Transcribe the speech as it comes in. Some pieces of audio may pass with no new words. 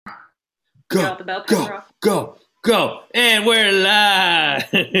Drop go, the bell pepper go, off. go, go. And we're live.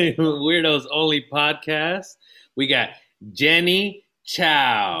 Weirdos Only Podcast. We got Jenny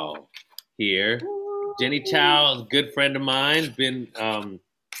Chow here. Jenny Chow is a good friend of mine. Been,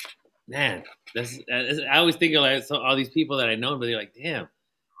 man, I always think of like all these people that I know, but they're like, damn,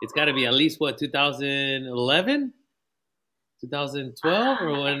 it's got to be at least, what, 2011? 2012?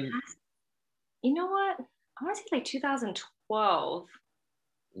 Or when? You know what? I want to say like 2012,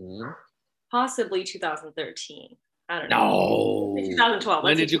 Mhm. possibly 2013. I don't know. No. 2012.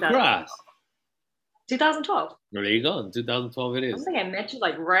 When Let's say did you 2012. cross? 2012. Well, there you go. In 2012 it I don't is. think I met you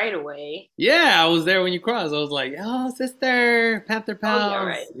like right away. Yeah, I was there when you crossed. I was like, oh, sister, Panther Oh yeah,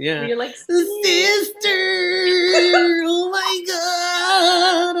 right. Pals. Yeah. You're like Sister! Oh my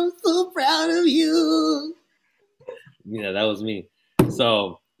God, I'm so proud of you. Yeah, that was me.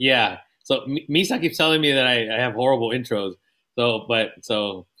 So, yeah. So, Misa keeps telling me that I have horrible intros.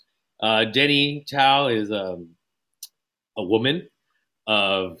 Jenny Chow is a woman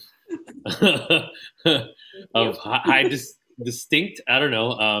of of high distinct. I don't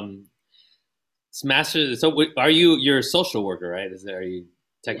know. Smasher. So, you're a social worker, right? Are you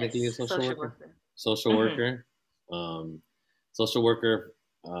technically a yes, social social worker? worker. Social worker. Um, social worker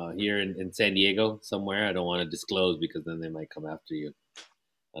here in San Diego somewhere. I don't want to disclose because then they might come after you.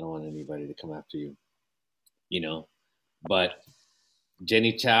 I don't want anybody to come after you. You know, but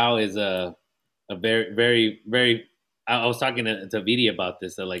Jenny Chow is a very, very, very. I was talking to Vidi about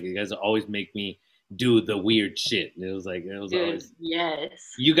this. That like you guys always make me do the weird shit. And it was Dude, always yes.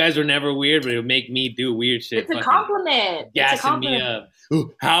 you guys were never weird, but it would make me do weird shit. It's a Fucking compliment. It's a gassing me compliment. up.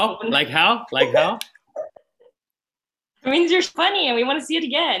 Ooh, how? Like how? Like how? It means you're funny and we want to see it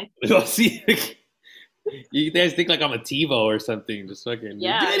again. Well, see, you guys think like I'm a TiVo or something. Just fucking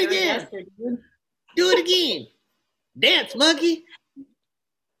Yeah, do it you're a again. jester, dude. Do it again. Dance, monkey.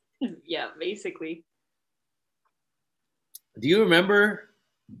 Yeah, basically. Do you remember?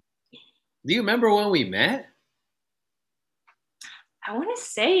 Do you remember when we met? I want to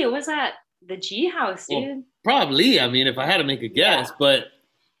say it was at the G house, dude. Well, probably. I mean, if I had to make a guess, Yeah. but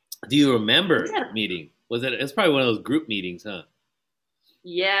do you remember Yeah. meeting? Was it? It's probably one of those group meetings, huh?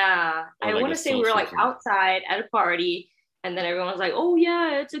 Yeah. Or I like want a to say we were social like thing. outside at a party, and then everyone was like, "Oh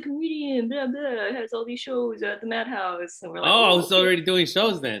yeah, it's a comedian, blah blah. It has all these shows at the Madhouse," and we're like, Oh, I "Oh, was okay." already doing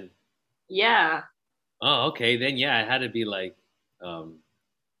shows then. Yeah, Oh, okay. Then yeah, it had to be like um,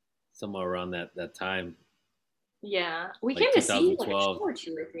 somewhere around that time, yeah. We like came to see like a show 2012. or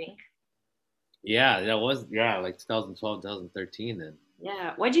two, I think. Yeah, that was like 2012, 2013 then.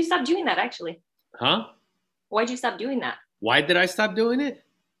 Yeah. Why'd you stop doing that? Actually, Huh? why'd you stop doing that? Why did I stop doing it?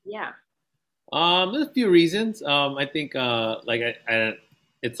 Yeah. There's a few reasons. I think like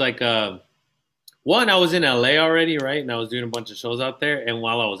it's like one, I was in LA already, right? And I was doing a bunch of shows out there. And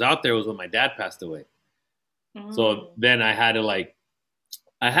while I was out there was when my dad passed away. So Mm. then I had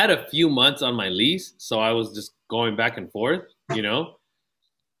a few months on my lease. So I was just going back and forth, you know?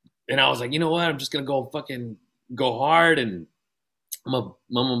 And I was like, you know what? I'm just going to go fucking go hard and I'm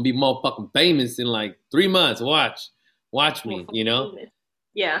gonna be motherfucking famous in like 3 months. Watch Well, me, you know? famous.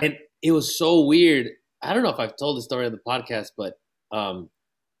 Yeah. And it was so weird. I don't know if I've told the story on the podcast, but um,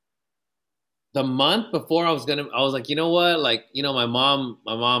 the month before I was like, you know what? Like, you know, my mom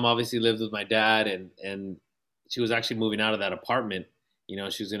obviously lived with my dad and she was actually moving out of that apartment. You know,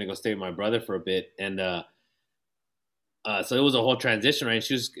 she was gonna go stay with my brother for a bit. And so it was a whole transition, right?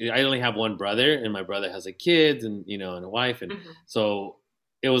 I only have one brother and my brother has like kids and, you know, and a wife. And Mhm. so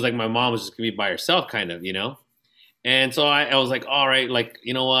it was like my mom was just gonna be by herself kind of, you know? And so I was like, all right, like,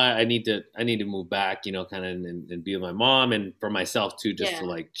 you know what? I need to move back, you know, kind of and be with my mom and for myself too, just to Yeah.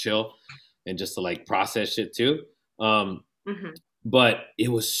 like chill and just to like process shit too. Um, Hmm. but it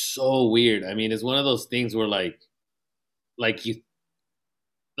was so weird. I mean, it's one of those things where like you,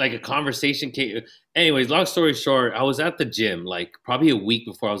 like a conversation came. Anyways, long story short, I was at the gym like probably a week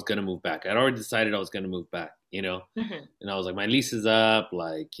before I was going to move back. I'd already decided I was going to move back, you know? Hmm. And I was like, my lease is up.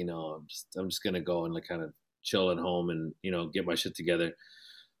 Like, you know, I'm just going to go and like kind of chill at home and, you know, get my shit together.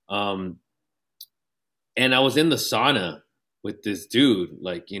 Um, and I was in the sauna with this dude,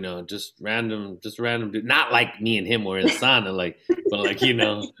 like, you know, just random dude. Not like me and him were in the sauna, like, but like, you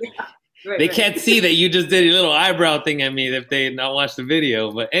know, Right, they right. can't see that you just did a little eyebrow thing at me if they had not watched the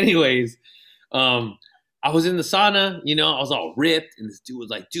video. But anyways, um, I was in the sauna, you know, I was all ripped, and this dude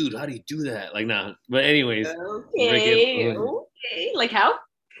was like, dude, how do you do that? Like, nah. But anyways, Okay. Okay. Like how?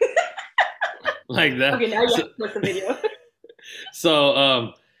 like that. Okay, now you have So, to post the video.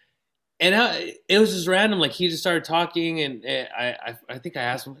 so and it was just random. Like he just started talking, and I think I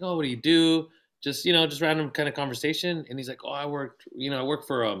asked him, "Oh, what do you do?" Just, you know, just random kind of conversation. And he's like, "Oh, I work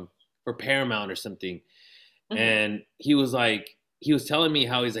for for Paramount or something. Mhm. And he was telling me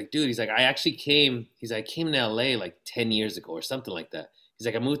how he's like, dude, he's like, I actually came, he's like, I came to LA like 10 years ago or something like that. He's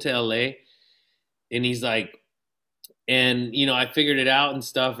like, I moved to LA, and he's like, and I figured it out and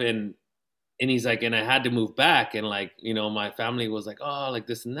stuff, and he's like, and I had to move back, and like, my family was like, oh, like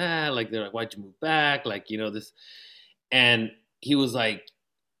this and that, like they're like, why'd you move back, like this, and he was like,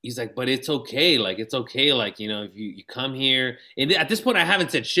 he's like, but it's okay, like it's okay, like if you come here, and at this point I haven't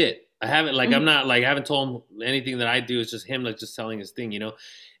said shit. I haven't like I'm Mhm. not like I haven't told him anything that I do. It's just him like just telling his thing.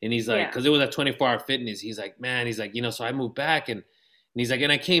 And he's like, Yeah. because it was at 24 Hour Fitness. He's like, man, he's like, so I moved back, and he's like,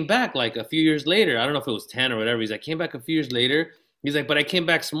 and I came back like a few years later. I don't know if it was 10 or whatever. He's like, came back a few years later. He's like, but I came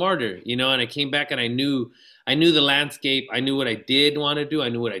back smarter. And I came back and I knew the landscape. I knew what I did want to do. I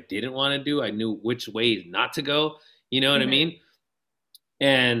knew what I didn't want to do. I knew which way not to go. You know what I Mhm. mean?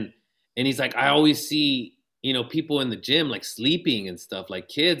 And he's like, I always see, people in the gym like sleeping and stuff, like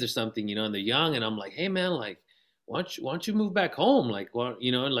kids or something, and they're young. And I'm like, hey man, like, why don't you move back home? Like,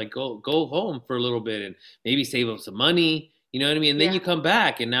 and like go home for a little bit and maybe save up some money. You know what I mean? And then Yeah. you come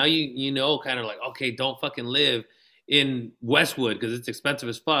back and now kind of like, okay, don't fucking live in Westwood because it's expensive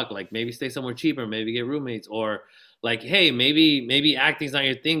as fuck. Like maybe stay somewhere cheaper, maybe get roommates, or like, hey, maybe acting's not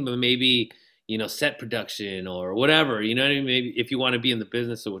your thing, but maybe set production or whatever. You know what I mean? Maybe if you want to be in the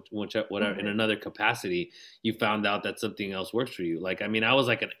business or whatever in Mhm. another capacity, you found out that something else works for you. Like, I mean, I was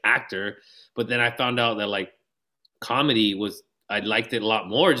like an actor, but then I found out that like comedy was, I liked it a lot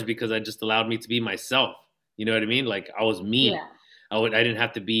more just because it just allowed me to be myself. You know what I mean? Like I was me. Yeah. I didn't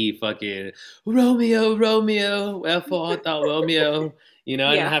have to be fucking Romeo, Romeo, wherefore art thou Romeo. I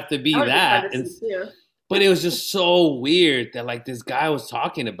didn't Yeah. have to That be would be fun that. to see too. But it was just so weird that like this guy was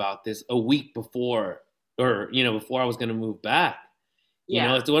talking about this a week before, or before I was gonna move back.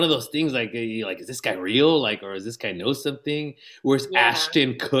 Yeah. It's one of those things like you're like, is this guy real? Like, or is this guy know something? Where's Yeah.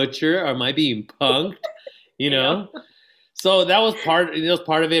 Ashton Kutcher? Am I being punked? You I know. know? So that was part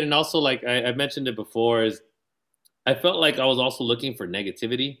of it, and also like I mentioned it before, is I felt like I was also looking for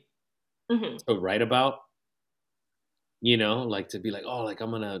negativity Mhm. to write about. Like to be like, oh, like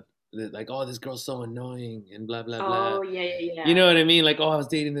I'm gonna like, oh, this girl's so annoying and blah blah blah. Oh, yeah, yeah, You yeah. know what I mean? Like, oh, I was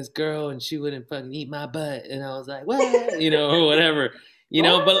dating this girl and she wouldn't fucking eat my butt, and I was like, what? Or whatever.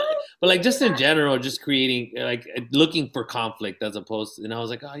 What? But like just in general, just creating like looking for conflict as opposed to, and I was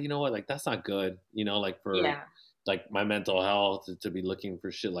like, oh, you know what? Like that's not good. Like for Yeah. like my mental health to be looking for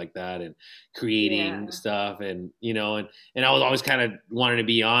shit like that and creating Yeah. stuff, and I was always kind of wanting to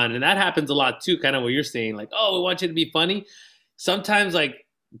be on, and that happens a lot too. Kind of what you're saying, like, oh, we want you to be funny. Sometimes like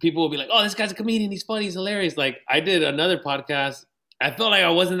people will be like, oh, this guy's a comedian, he's funny, he's hilarious. Like I did another podcast, I felt like I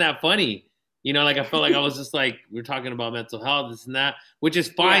wasn't that funny. Like I felt like I was just like, we're talking about mental health, this and that, which is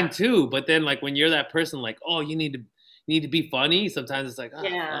fine Yeah. too. But then like when you're that person, like, oh, you need to be funny. Sometimes it's like, ah,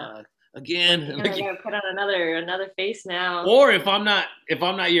 Yeah. fuck, again. Damn, I Like, gotta put on another face now. or if I'm not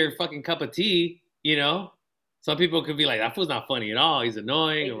your fucking cup of tea, some people could be like, that fool's not funny at all. He's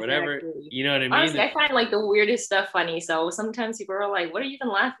annoying or whatever. Exactly. You know what I Honestly, mean? I find like the weirdest stuff funny. So sometimes people are like, "What are you even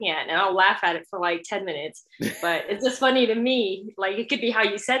laughing at?" And I'll laugh at it for like 10 minutes. But it's just funny to me. Like it could be how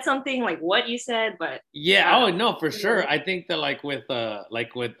you said something, like what you said, but Yeah, I don't oh know. no, for Yeah. sure. I think that like with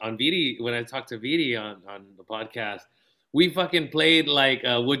on Vidi, when I talked to Vidi on the podcast, we fucking played like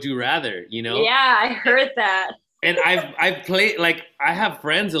Would You Rather. Yeah, I heard that. And I've played, like I have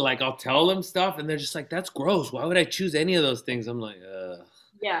friends that like I'll tell them stuff and they're just like, that's gross. Why would I choose any of those things? I'm like,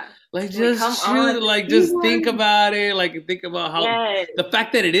 Yeah. like Like, come just on, choose, just like choose just think one. about it. Like think about how Yes. the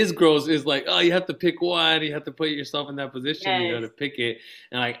fact that it is gross is like, oh, you have to pick one. You have to put yourself in that position, Yes. to pick it.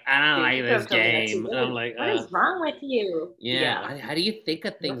 And like, I don't Dude, like people this have told me that too. game. And I'm like, What is wrong with you? yeah. Yeah. How do you think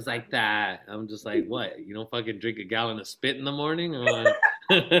of things like that? I'm just like, what? You don't fucking drink a gallon of spit in the morning, or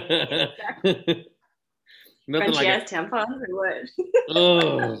nothing Crunchy like ass it. tampons or what?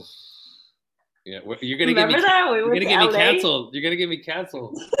 Oh, yeah. You're gonna get me. Remember that we You're went gonna to get me LA? canceled. You're gonna get me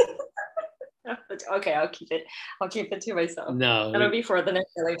canceled. Okay, I'll keep it. I'll keep it to myself. No, That'll be for the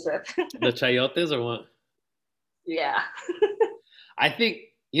next LA trip. the chayotes or what? Yeah. I think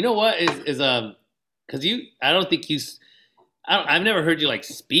you know what is because you. I don't think you. I've never heard you like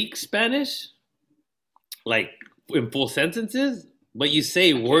speak Spanish, like in full sentences, but you say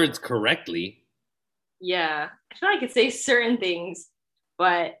I can. words correctly. Yeah. I feel like I could say certain things,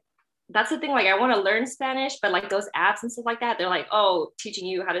 but that's the thing. Like, I want to learn Spanish, but like those apps and stuff like that, they're like, oh, teaching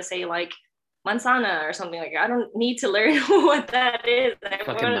you how to say like manzana or something like that. I don't need to learn what that is. I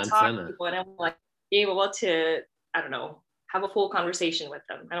Fucking want to talk to manzana. people and I'm like be able to, I don't know, have a full conversation with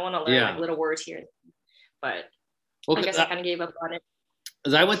them. I don't want to learn like Yeah. little words here, but Well, I guess I kind of gave up on it.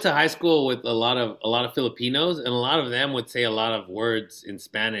 because I went to high school with a lot of Filipinos, and a lot of them would say a lot of words in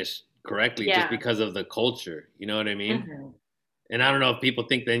Spanish correctly just Yeah. because of the culture. You know what I mean? Hmm. And I don't know if people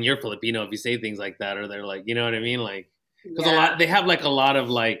think then you're Filipino if you say things like that, or they're like, you know what I mean? Like, because Yeah. they have like a lot of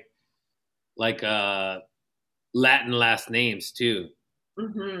like Latin last names too. You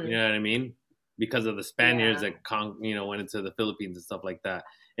Hmm. know what I mean? Because of the Spaniards Yeah. that went into the Philippines and stuff like that.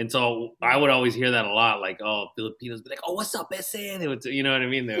 And so I would always hear that a lot, like, oh, Filipinos be like, oh, what's up, ese? They would, you know what I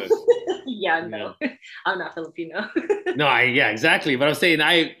mean? They would, Yeah, you know, no. I'm not Filipino. no, yeah, exactly. But I'm saying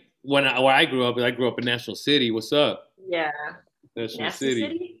where I grew up in National City. What's up, Yeah. National Nasty City?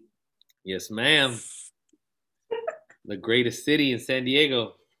 City? Yes, ma'am. The greatest city in San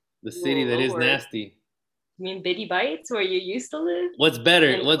Diego, the city Oh, that is Lord. nasty. You mean Biddy Bites where you used to live? What's better?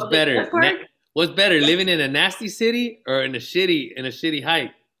 In What's Public better? Air Park? What's better, living in a nasty city or in a shitty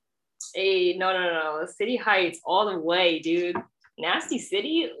height? Hey, no, no, no, no. City Heights all the way, dude. Nasty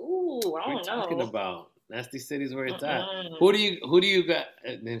City? Ooh, I What are you don't talking know. about? Nasty city's where it's at. Mm-mm. Who do you got?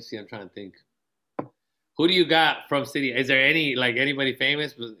 Let me see. I'm trying to think. Who do you got from city? Is there anybody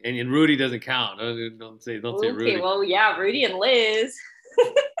famous? And Rudy doesn't count. Don't say Okay, Rudy. well, yeah, Rudy and Liz.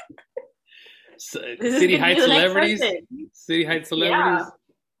 This is City gonna be Heights the next celebrities. question. City Heights Yeah.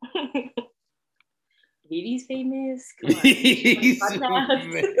 celebrities. Rudy's famous. Come on. He's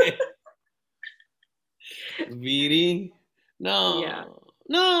Podcast. Vidi. Yeah. No,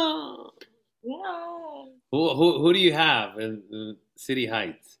 no. No. Who do you have in City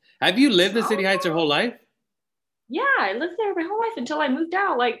Heights? Have you lived in City Heights your Oh, whole life? yeah, I lived there my whole life until I moved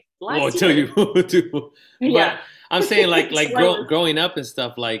out like Well, last until year. you moved to, Yeah. but I'm saying like So I was, growing up and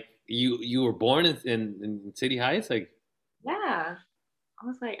stuff. Like you were born in City Heights. Like yeah.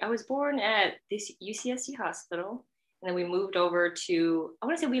 I was born at this UCSC hospital, and then we moved over to, I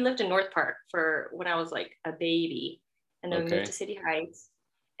want to say we lived in North Park for when I was like a baby, and then we moved okay, to City Heights,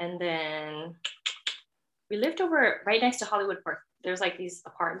 and then we lived over right next to Hollywood Park. There's like these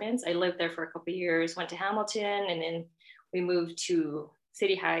apartments. I lived there for a couple of years, went to Hamilton, and then we moved to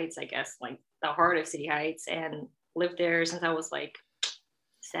City Heights, I guess, like the heart of City Heights, and lived there since I was like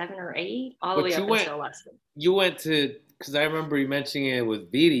 7 or 8, all the way but up until last week. you went to because I remember you mentioning it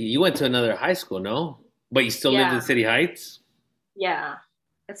with Vidi. You went to another high school, no? But you still lived in Yeah, City Heights. yeah.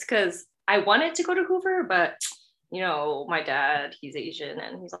 It's because I wanted to go to Hoover, but my dad, he's Asian,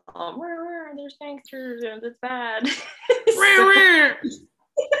 and he's all, there's gangsters and it's bad. So,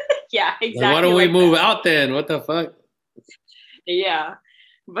 yeah, Like, why exactly don't we like move that. out then? What the fuck? Yeah.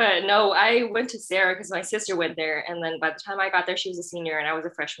 But no, I went to Sarah because my sister went there. And then by the time I got there, she was a senior and I was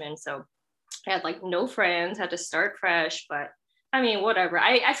a freshman. So I had like no friends, had to start fresh. But I mean, whatever.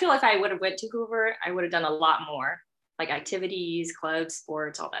 I feel like I would have went to Hoover, I would have done a lot more, like activities, clubs,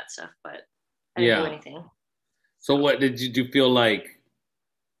 sports, all that stuff. But I didn't do Yeah. anything. So what did you do? Feel like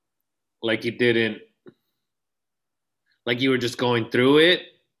you didn't like you were just going through it?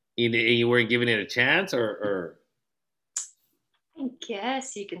 You weren't giving it a chance, or I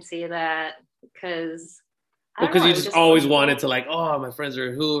guess you can say that because I well, don't know. because you I was just just always comfortable. wanted to like, oh, my friends are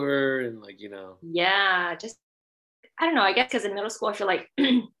at Hoover, and Yeah, just I don't know. I guess because in middle school, I feel like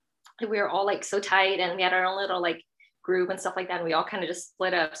we were all like so tight and we had our own little like group and stuff like that. And we all kind of just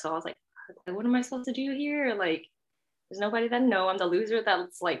split up. So I was like, what am I supposed to do here? Like, there's nobody that know. I'm the loser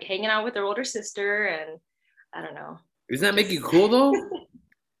that's like hanging out with their older sister. And I don't know. doesn't that make Just, you cool though?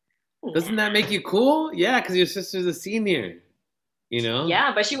 Doesn't that nah. make you cool? Yeah, because your sister's a senior. You know.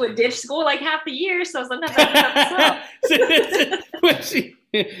 Yeah, but she would ditch school like half the year. So sometimes I pick up myself. But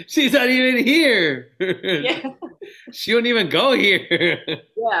she's not even here. Yeah. She don't even go here.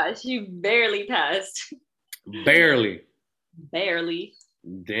 Yeah. She barely passed. Barely. Barely.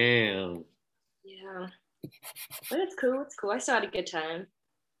 Damn. Yeah. But it's cool. It's cool. I still had a good time.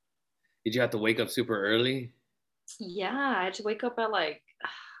 Did you have to wake up super early? Yeah. I had to wake up at like,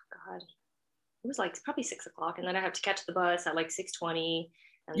 oh, God, it was like probably 6 o'clock, and then I have to catch the bus at like 6:20,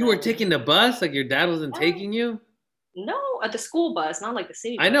 and You were then taking the bus? Like your dad wasn't oh, taking you? no, at the school bus, not like the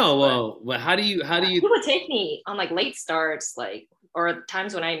city I bus, know. but Well, but how do he you would take me on like late starts, like or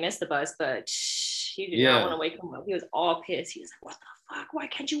times when I missed the bus, but he did not want yeah. to wake him up. He was all pissed. He was like, "What the fuck? Why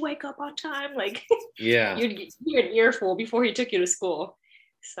can't you wake up on time?" Like Yeah. you'd hear an earful before he took you to school.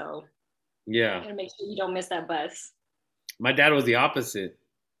 So Yeah. you gotta make sure you don't miss that bus. My dad was the opposite.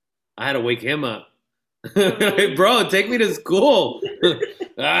 I had to wake him up. Oh, really? Bro, take me to school.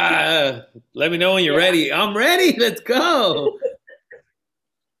 Let me know when you're Yeah. ready. I'm ready. Let's go.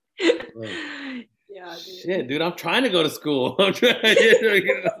 Like, Yeah, shit, dude. dude, I'm trying to go to school. I'm trying.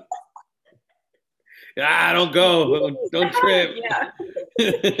 Don't go. Don't trip. Yeah,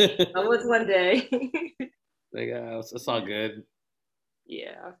 Like, that was one day. it's all good.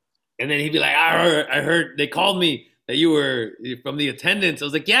 Yeah. And then he'd be like, I heard, they called me. that you were from the attendance. I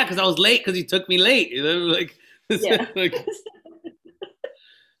was like, yeah, because I was late because you took me late. You know, like, Yeah. like,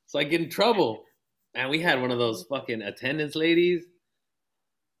 so I get in trouble. And we had one of those fucking attendance ladies.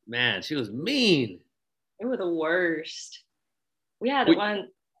 Man, she was mean. They were the worst. We had Wait, one.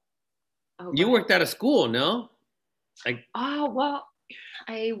 Oh, go you ahead. worked at a school, no? Like Oh, well,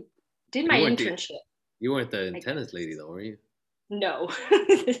 I did my you weren't the internship, you weren't the I attendance lady guess. though, were you? No.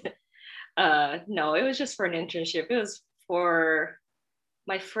 No, it was just for an internship. It was for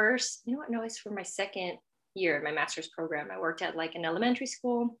my first, you know what? No, it's for my second year in my master's program. I worked at like an elementary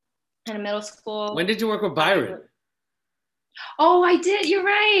school and a middle When school. did you work with I Byron? Oh, I did. You're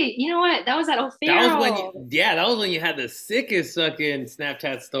right. You know what? That was at That was when you, O'Farrell. yeah, that was when you had the sickest fucking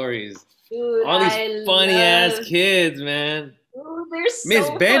Snapchat stories. Dude, All these I funny ass love. kids, man. Oh, they're Miss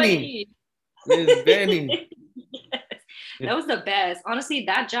so Benny, funny. Miss Benny. Yes. That was the best. Honestly,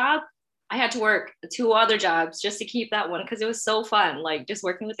 that job, I had to work two other jobs just to keep that one because it was so fun, like just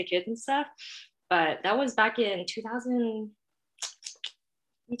working with the kids and stuff. But that was back in 2000,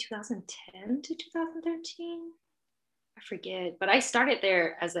 2010 to 2013. I forget, but I started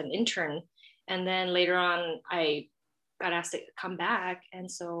there as an intern. And then later on, I got asked to come back. And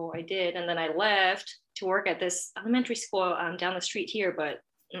so I did. And then I left to work at this elementary school down the street here. But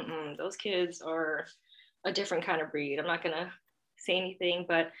those kids are a different kind of breed. I'm not going to say anything,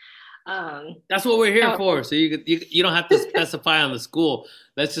 but That's what we're here oh, for. So you don't have to specify on the school.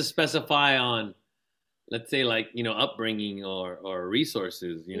 Let's just specify on, let's say, like, upbringing or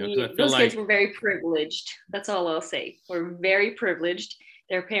resources. Because I feel those kids like were very privileged. That's all I'll say. We're very privileged.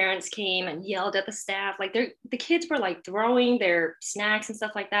 Their parents came and yelled at the staff. Like the kids were like throwing their snacks and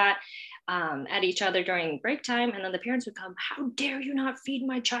stuff like that at each other during break time. And then the parents would come, how dare you not feed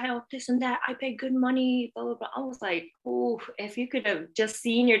my child this and that? I pay good money, blah, blah, blah. I was like, oh, if you could have just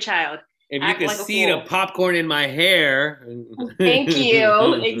seen your child if you act could like a see the fool. popcorn in my hair. Thank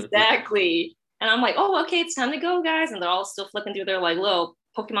you. Exactly. And I'm like, oh, okay, it's time to go, guys. And they're all still flipping through their like little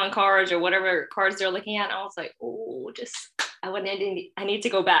Pokemon cards or whatever cards they're looking at. And I was like, oh, just I need to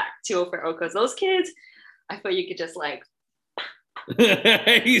go back to O'Farrell because those kids, I feel you could just like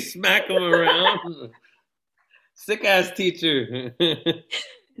You smack them around. Sick ass teacher.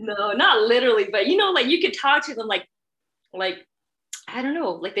 no, not literally, but like you could talk to them like I don't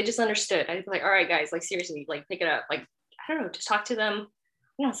know, like they just understood. I'd be like, all right, guys, like seriously, like pick it up. Like, I don't know, just talk to them.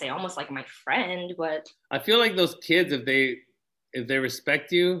 I don't say almost like my friend, but I feel like those kids, if they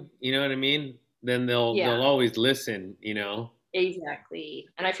respect you, you know what I mean, then they'll yeah, always listen. exactly.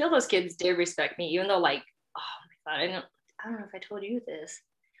 And I feel those kids did respect me, even though like, oh my god, I don't know if I told you this,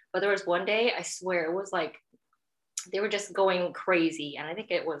 but there was one day, I swear it was like they were just going crazy. And I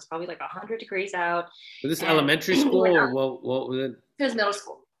think it was probably like 100 degrees out. Was this And elementary school like or what was it? it was middle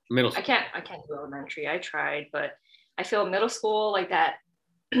school. Middle I school. can't do elementary. I tried, but I feel middle school like that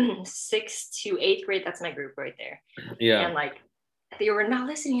sixth to eighth grade, that's my group right there. Yeah. And like they were not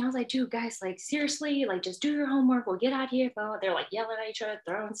listening. I was like, dude, guys, like seriously, like just do your homework. We'll get out here. But they're like yelling at each other,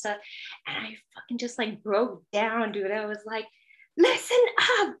 throwing stuff. And I fucking just like broke down, dude. I was like, listen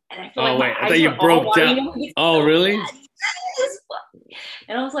up. And I feel Oh like my wait, I thought eyes you were all broke down. wide. Oh So really? bad. Yes.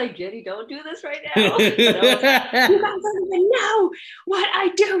 And I was like, Jenny, don't do this right now. But I was like, you guys don't even know what I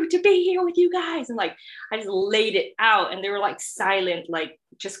do to be here with you guys. And like, I just laid it out and they were like silent, like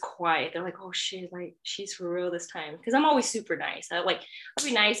just quiet. They're like, oh shit, like she's for real this time. Cause I'm always super nice. I'll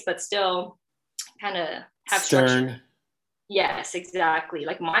be nice, but still kind of have structure. Stern. Yes, exactly.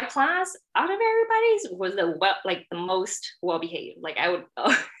 Like my class out of everybody's was the most well behaved. Like I would,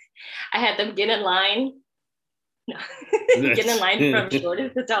 I had them get in line no. Get in line from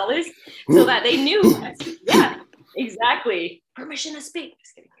shortest to tallest so that they knew. Yeah, exactly. Permission to speak.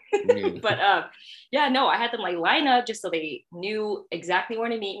 Just kidding. But yeah, no, I had them like line up just so they knew exactly where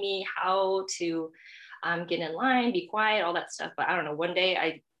to meet me, how to get in line, be quiet, all that stuff. But I don't know. One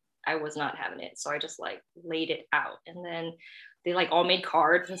day I was not having it, so I just like laid it out, and then they like all made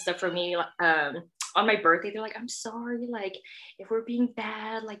cards and stuff for me. On my birthday, they're like, "I'm sorry, like if we're being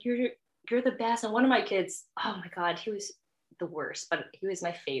bad, like you're the best." And one of my kids, oh my god, he was the worst, but he was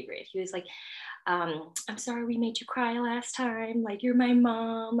my favorite. He was like, I'm sorry we made you cry last time, like you're my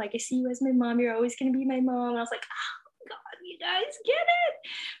mom, like I see you as my mom, you're always gonna be my mom. And I was like, oh god, you guys get it.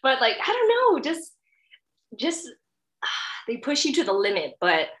 But like I don't know, just they push you to the limit.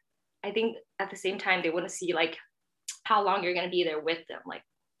 But I think at the same time they want to see like how long you're gonna be there with them, like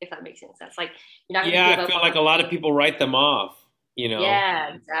if that makes any sense. Like you're not gonna Yeah, give I up feel on like a them. lot of people write them off.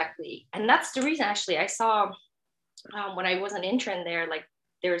 Yeah, exactly. And that's the reason actually I saw when I was an intern there, like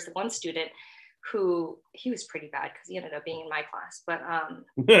there was one student, he was pretty bad because he ended up being in my class, but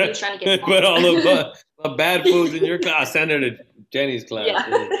he was trying to get Put all the bad foods in your class. Send her to Jenny's class. yeah,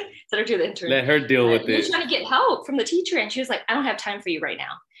 send her to the intern. Let her deal with He was it. trying to get help from the teacher, and she was like, "I don't have time for you right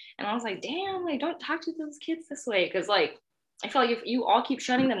now." And I was like, "Damn, like don't talk to those kids this way," because like I feel like if you all keep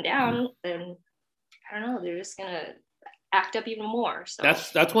shutting them down, then I don't know, they're just gonna act up even more. So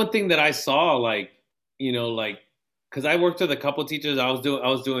That's one thing that I saw, like, like, because I worked with a couple teachers. I was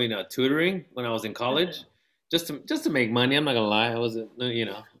doing tutoring when I was in college, just to make money. I'm not gonna lie, I wasn't,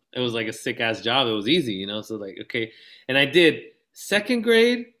 it was like a sick ass job. It was easy, so like, okay, and I did second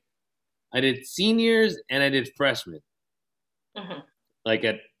grade, I did seniors, and I did freshmen, Mhm. like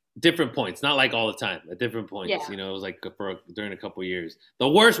at different points, not like all the time, at different points. Yeah. It was like during a couple years. The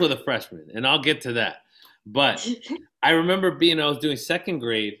worst were the freshmen, and I'll get to that. But I remember I was doing second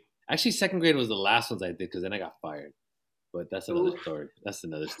grade. Actually, second grade was the last ones I did because then I got fired. But that's another Oof. story. That's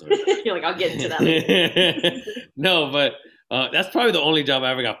another story. You're like, I'll get into that later. No, but that's probably the only job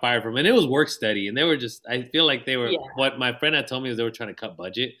I ever got fired from, and it was work study. And they were just, I feel like they were. Yeah. What my friend had told me was they were trying to cut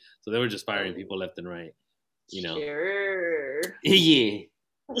budget, so they were just firing people left and right. Sure. Yeah.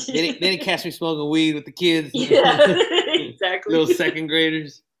 Then they catch me smoking weed with the kids. Yeah, exactly. Little second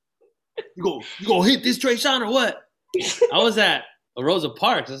graders. You go hit this Trayshawn or what? I was at Rosa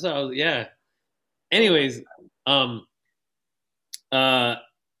Parks. That's how I was. Yeah. Anyways, I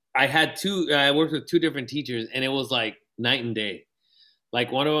worked with two different teachers, and it was like night and day.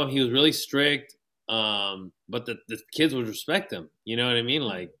 Like one of them, he was really strict, but the kids would respect him. You know what I mean?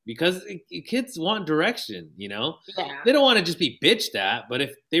 Like, because kids want direction. Yeah. They don't want to just be bitched at, but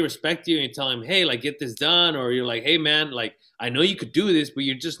if they respect you and you tell them, hey, like, get this done, or you're like, hey, man, like, I know you could do this, but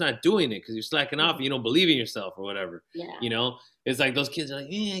you're just not doing it because you're slacking off and you don't believe in yourself or whatever. Yeah. It's like those kids are like,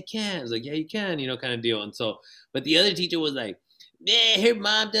 yeah, I can't. It's like, yeah, you can, kind of deal. And so, but the other teacher was like, yeah, her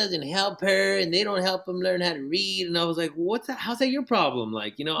mom doesn't help her and they don't help them learn how to read. And I was like, what's that? How's that your problem?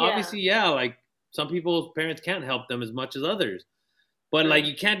 Like, obviously, yeah, like some people's parents can't help them as much as others. But like,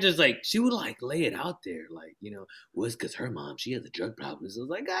 you can't just like, she would like lay it out there. Like, well, it's because her mom, she has a drug problem. So I was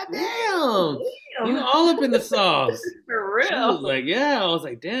like, God damn, all up in the sauce. For real. She was like, yeah. I was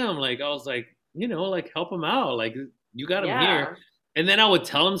like, damn. Like, I was like, like, help him out. Like, you got him here. And then I would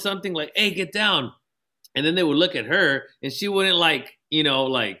tell him something like, hey, get down. And then they would look at her and she wouldn't like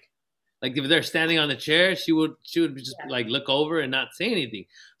if they're standing on the chair, she would just like look over and not say anything.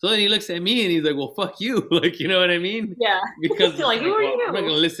 So then he looks at me and he's like, well, fuck you. Like, you know what I mean? Yeah. Because like, who are you? I'm not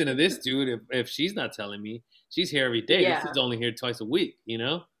going to listen to this dude if she's not telling me. She's here every day. Yeah. This is only here twice a week,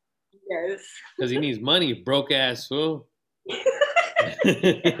 Yes. Because he needs money, broke ass fool.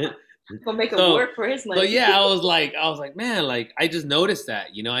 Gonna make him work for his money. So yeah, I was like, man, like I just noticed that,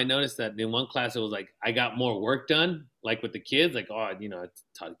 I noticed that in one class it was like I got more work done, like with the kids, like I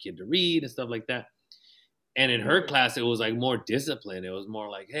taught a kid to read and stuff like that. And in her class, it was like more discipline. It was more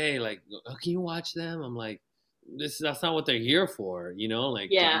like, hey, like, oh, can you watch them? I'm like, that's not what they're here for, like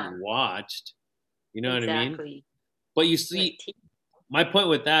to be watched. You know what I mean? But you see, my point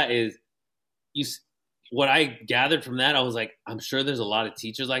with that is, what I gathered from that, I was like, I'm sure there's a lot of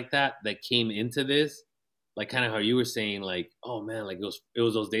teachers like that came into this, like kind of how you were saying, like, oh man, like it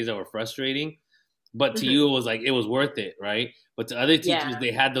was those days that were frustrating, but to you it was like it was worth it, right? But to other teachers,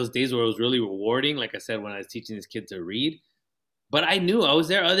 they had those days where it was really rewarding. Like I said, when I was teaching this kid to read, but I knew I was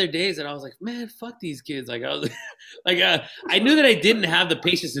there other days and I was like, man, fuck these kids. Like I was like, I knew that I didn't have the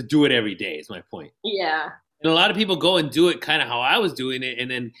patience to do it every day. Is my point. Yeah. And a lot of people go and do it kind of how I was doing it and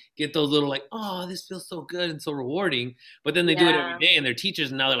then get those little like, oh, this feels so good and so rewarding. But then they do it every day and they're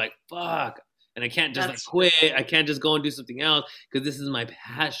teachers and now they're like, fuck. And I can't just like quit. True. I can't just go and do something else because this is my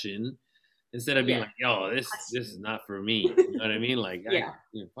passion. Instead of being like, yo, this is not for me. You know what I mean? Like,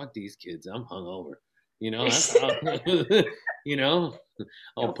 fuck these kids. I'm hungover. That's how,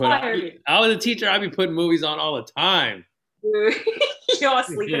 I was a teacher. I'd be putting movies on all the time. You're all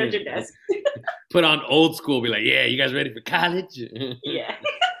sleeping at your desk. Put on Old School, be like, yeah, you guys ready for college? Yeah.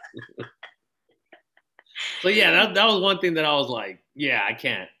 So yeah, that was one thing that I was like, yeah, I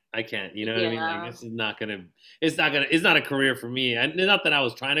can't. You know what I mean? Like, this is it's not a career for me. And not that I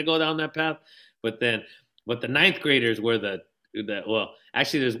was trying to go down that path, but the ninth graders were well,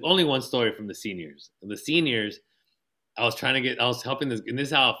 actually there's only one story from the seniors. The seniors, I was helping this, and this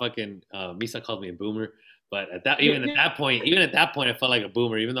is how fucking Misa calls me a boomer. But even at that point, I felt like a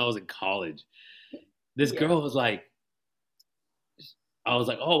boomer, even though I was in college. This girl was like, I was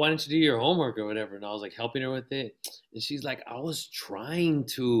like, oh, why don't you do your homework or whatever? And I was like helping her with it. And she's like, I was trying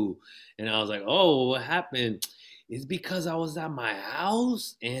to. And I was like, oh, what happened? It's because I was at my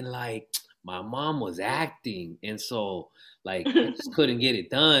house and like my mom was acting, and so like I just couldn't get it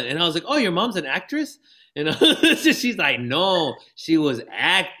done. And I was like, "Oh, your mom's an actress?" And she's like, "No, she was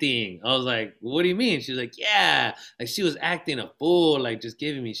acting." I was like, "What do you mean?" She was like, "Yeah, like she was acting a fool, like just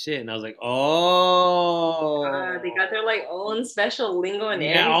giving me shit." And I was like, They got "Oh." their like own special lingo and Yeah,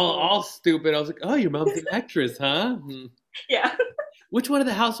 everything. all stupid. I was like, "Oh, your mom's an actress, huh? Hmm. Yeah, Which one of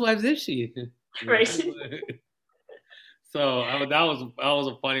the housewives is she?" right. So that was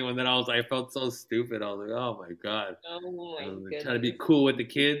a funny one. Then I was like, I felt so stupid. I was like, oh my god. Oh I my was like, trying to be goodness. cool with the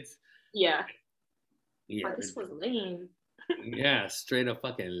kids. Yeah. Yeah, Oh, this was lame. yeah, straight up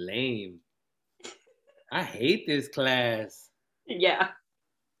fucking lame. I hate this class. Yeah,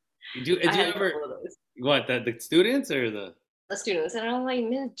 Did I you had a ever couple of those. what the students or the The students, and I'm like,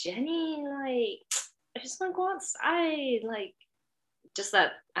 Miss Jenny, like, I just want to go outside. Like, just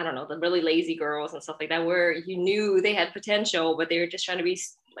that, I don't know, the really lazy girls and stuff like that, where you knew they had potential, but they were just trying to be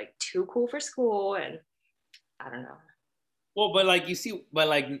like too cool for school. And I don't know. well, but like you see, but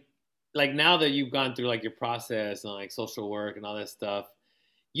like now that you've gone through like your process and like social work and all that stuff,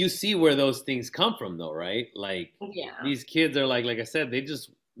 you see where those things come from though, right? Like Yeah. these kids are like I said,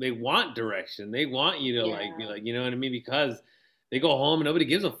 they want direction. They want you to like be Yeah. like, you know what I mean? Because they go home and nobody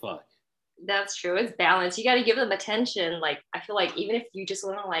gives a fuck. That's true. It's balance. You got to give them attention. Like, I feel like even if you just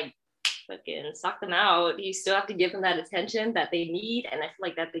want to like fucking suck them out, you still have to give them that attention that they need. And I feel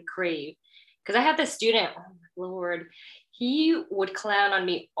like that they crave. Because I had this student, oh my Lord, he would clown on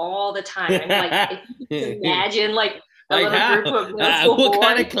me all the time. And like, if you could imagine like a Like little how? group of middle school What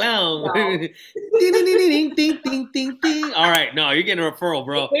kind boys, of clown? no, Ding, ding, ding, ding, ding, ding, ding, ding. All right, no, you're getting a referral,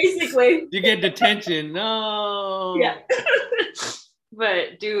 bro. basically, You get detention. yeah. No.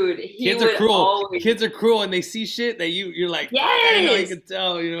 But dude, he Kids are would cruel. always, Kids are cruel, and they see shit that you're like, fuck, I didn't know you yes, could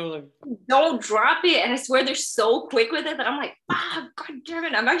tell. You know, like don't drop it. And I swear they're so quick with it that I'm like, ah, God damn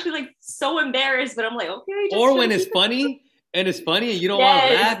it. I'm actually like so embarrassed, but I'm like, okay, just or try when to it's keep it. funny and it's funny and you don't want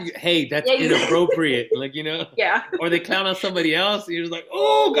to Yes. laugh, hey, that's Yeah, inappropriate. Like, you know, yeah, or they clown on somebody else and you're just like,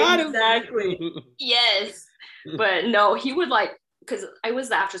 oh, got him. exactly. Yes. But no, he would like, because I was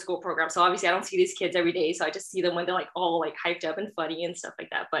the after school program. So obviously I don't see these kids every day. So I just see them when they're like all like hyped up and funny and stuff like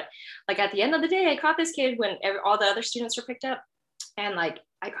that. But like at the end of the day, I caught this kid when all the other students were picked up. And like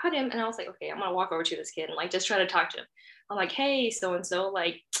I caught him and I was like, okay, I'm gonna walk over to this kid and like just try to talk to him. I'm like, hey, so and so,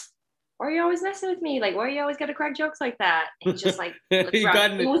 like, why are you always messing with me? Like, why are you always gonna crack jokes like that? And he just like looked you around.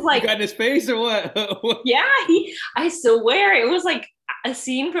 got It in, was you like, got in his face or what? yeah, I swear it was like a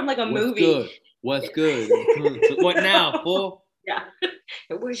scene from like a What's movie. good? What's good? What now, fool? Yeah.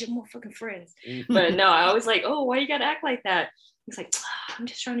 Where's your motherfucking friends? But no, I was like, oh, why you gotta act like that? He's like, oh, I'm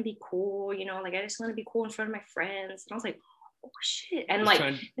just trying to be cool, you know, like I just want to be cool in front of my friends. And I was like, oh shit. And Just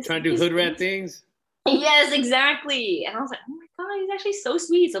like trying to do hood rat things. yes, exactly. And I was like, oh my God, he's actually so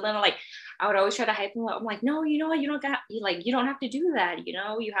sweet. So then like I would always try to hype him up. I'm like, no, you know what? You don't got you don't have to do that. You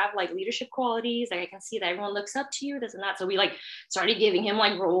know, you have like leadership qualities. Like I can see that everyone looks up to you, this and that. So we like started giving him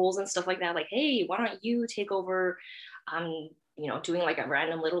like roles and stuff like that. Like, hey, why don't you take over you know, doing like a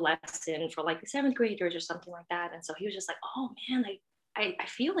random little lesson for like the seventh graders or something like that. And so he was just like, oh man, I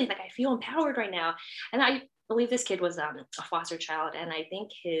feel like I feel empowered right now. And I believe this kid was a foster child. And I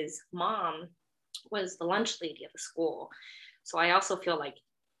think his mom was the lunch lady at the school. So I also feel like,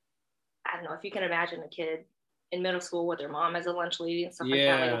 I don't know if you can imagine a kid in middle school with their mom as a lunch lady and stuff like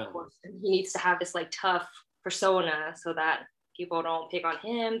that. Like, Yeah. of course, he needs to have this like tough persona so that people don't pick on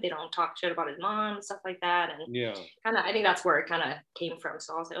him. They don't talk shit about his mom and stuff like that. And Yeah. kind of, I think that's where it kind of came from.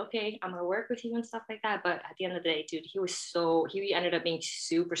 So I was like, okay, I'm gonna work with you and stuff like that. But at the end of the day, dude, he ended up being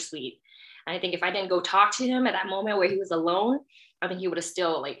super sweet. And I think if I didn't go talk to him at that moment where he was alone, I think he would have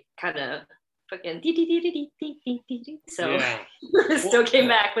still like kind of fucking so Yeah. still came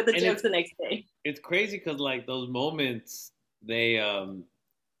back with the and jokes the next day. it's crazy because like those moments they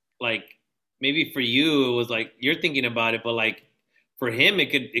like maybe for you it was like you're thinking about it, but like for him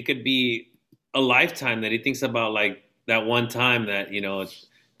it could be a lifetime that he thinks about, like that one time that, you know, a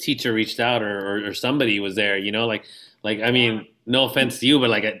teacher reached out or somebody was there, you know, like I Yeah. mean, no offense to you, but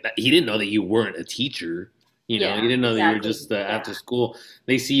like he didn't know that you weren't a teacher, you know, he Yeah, didn't know that you were exactly. just Yeah. after school.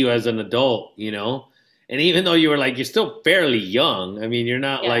 They see you as an adult, you know. And even though you were like, you're still fairly young. I mean, you're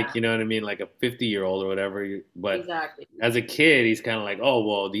not like, Yeah, you know what I mean, like a 50-year-old or whatever. But exactly. as a kid, he's kind of like, oh,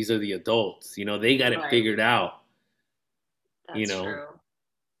 well, these are the adults. You know, they got it Right. figured out, you That's know, true.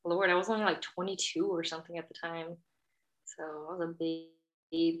 Lord, I was only like 22 or something at the time. So I was a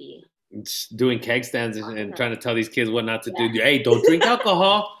baby. just doing keg stands and trying to tell these kids what not to do. Yeah, Hey, don't drink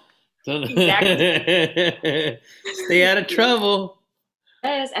alcohol. exactly. Stay out of trouble.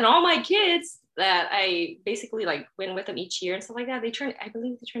 Yes. And all my kids, that I basically like went with them each year and stuff like that. I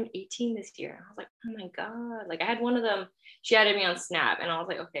believe they turned 18 this year. And I was like, oh my God. Like I had one of them, she added me on Snap and I was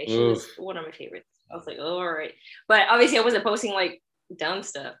like, okay, she was Oof. one of my favorites. I was like, oh, all right. But obviously I wasn't posting like dumb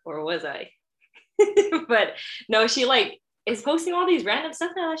stuff, or was I? But no, she like is posting all these random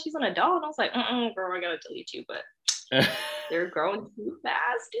stuff now that she's an adult. And I was like, girl, I gotta delete you. But they're growing too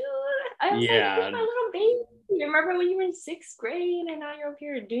fast, dude. I was like, you're Yeah. my little baby. Remember when you were in 6th grade and now you're up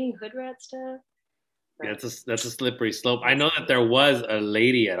here doing hood rat stuff? But That's a slippery slope. I know that there was a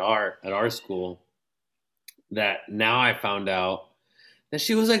lady at our school that now I found out that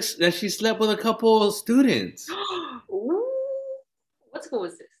she was like that she slept with a couple of students. Ooh, what school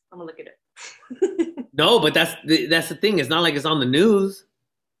was this? I'm gonna look it up. No, but that's the thing. It's not like it's on the news.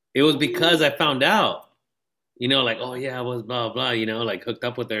 It was because I found out. You know, like, oh yeah, I was blah blah. You know, like hooked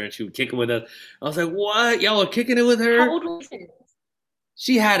up with her and she would kick it with us. I was like, what? Y'all were kicking it with How her? old was it?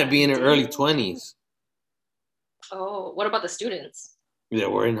 She had to be in her early 20s. Oh, what about the students? They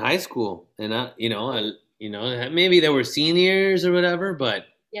were in high school, and maybe they were seniors or whatever. But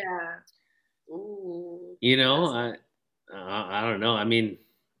Yeah. Ooh, you know, that's I don't know. I mean,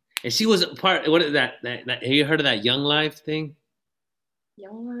 and she was a part. What is that? Have you heard of that Young Life thing?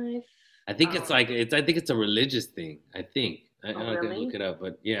 Young Life. I think it's like it's. I think it's a religious thing. I think I Oh, can look really? it up,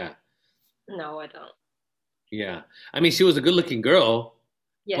 but yeah, No, I don't. yeah. I mean, she was a good-looking girl,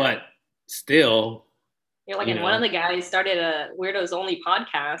 Yeah. but still, You're like, you and one of know. the guys started a Weirdos Only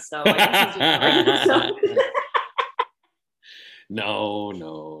podcast, so I guess he's just so. No,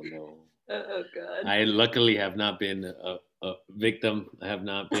 no, no. Oh God. I luckily have not been a victim. I have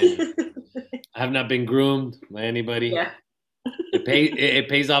not been groomed by anybody. Yeah. It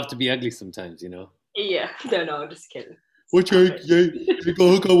pays off to be ugly sometimes, you know. Yeah. No, no, I'm just kidding. What Stop you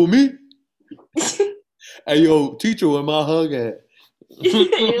gonna hook up with me? it. Hey yo, teacher, where my hug at? Where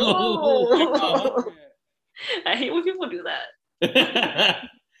my hug Ew. I hate when people do that. at?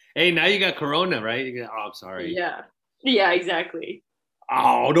 Hey, now you got corona, right? Oh, I'm sorry. Yeah. Yeah, exactly.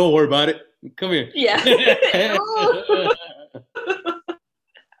 Oh, don't worry about it. Come here. Yeah. Ew.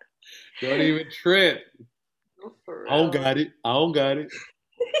 Don't even trip. For I don't real. got it. I don't got it.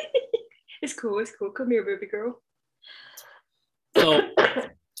 It's cool. It's cool. Come here, baby girl. So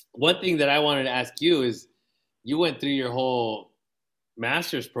one thing that I wanted to ask you is you went through your whole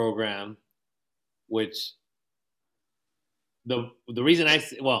master's program, which the reason I'm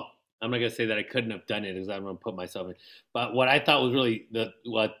not gonna say that I couldn't have done it because I'm gonna put myself in. But what I thought was really the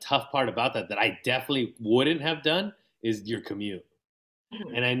tough part about that I definitely wouldn't have done is your commute.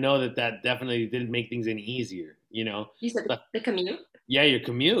 And I know that definitely didn't make things any easier. You know, You said but the commute? yeah, your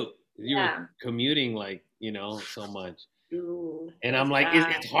commute. You were Yeah. commuting like so much. Ooh, it And was I'm like,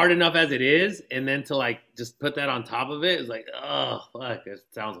 bad. it's hard enough as it is, and then to like just put that on top of it is like, oh fuck, it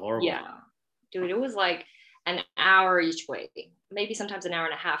sounds horrible. Yeah. Dude, it was like an hour each way, maybe sometimes an hour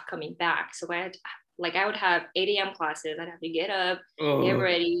and a half coming back. So I would have 8 a.m. classes. I'd have to get up, get Oh,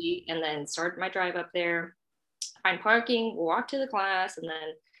 ready, and then start my drive up there, find parking, walk to the class, and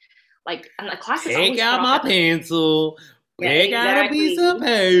then and the classes take always cut out off my at pencil, yeah, pick out a piece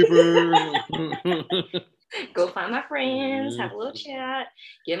exactly. of paper. Go find my friends, have a little chat,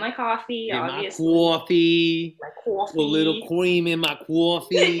 get my coffee, Get my obviously. coffee, My put a little coffee. cream in my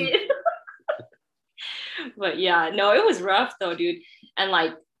coffee. But yeah, no, it was rough though, dude. And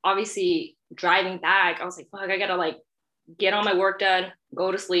obviously driving back, I was like, fuck, I gotta get all my work done,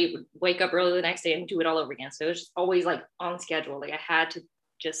 go to sleep, wake up early the next day and do it all over again. So it was just always on schedule. Like I had to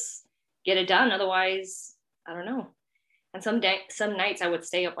just get it done. Otherwise, I don't know. And some nights I would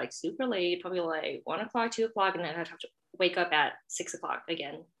stay up super late, probably 1 o'clock, 2 o'clock, and then I'd have to wake up at 6 o'clock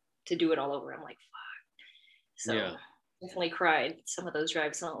again to do it all over. I'm like, fuck. So Yeah. definitely cried some of those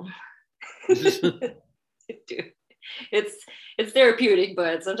drives home. Yeah. Dude, it's therapeutic,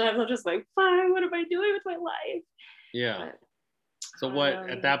 but sometimes I'm just like, fuck, what am I doing with my life? But, So what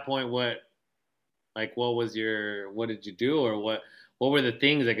at that point what did you do, or what were the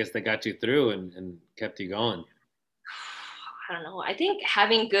things I guess that got you through and kept you going? I don't know. I think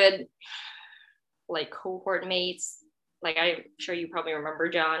having good cohort mates, I'm sure you probably remember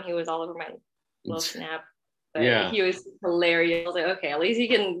John. He was all over my little snap. But Yeah. he was hilarious. I was like, okay, at least he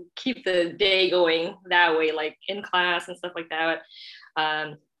can keep the day going that way, in class and stuff like that.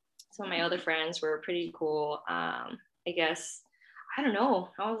 Some of my other friends were pretty cool. I guess, I don't know.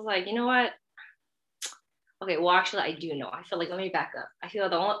 I was like, you know what? Okay, well, actually, I do know. I feel like, let me back up. I feel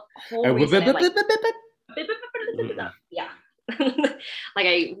the whole reason yeah.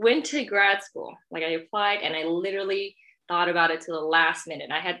 I went to grad school, I applied and I literally thought about it to the last minute.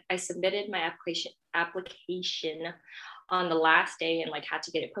 I submitted my application on the last day and like had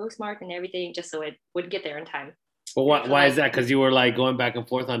to get it postmarked and everything just so it would get there in time. But And I feel why is like, that? Because you were like going back and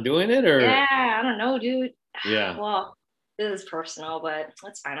forth on doing it, or yeah, I don't know, dude. yeah. Well, this is personal, but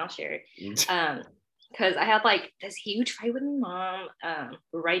that's fine. I'll share it. Because I had like this huge fight with my mom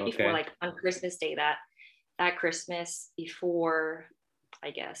right before Okay. like on Christmas Day, that Christmas before I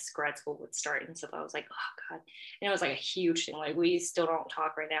guess grad school would start and stuff. I was like, oh God. And it was like a huge thing. Like we still don't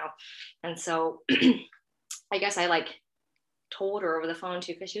talk right now. And so I guess I like told her over the phone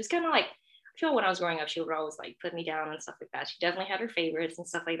too, because she was kind of like, I feel when I was growing up, she would always like put me down and stuff like that. She definitely had her favorites and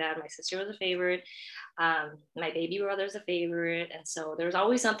stuff like that. My sister was a favorite. My baby brother's a favorite. And so there was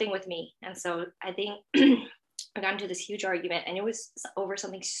always something with me. And so I think I got into this huge argument and it was over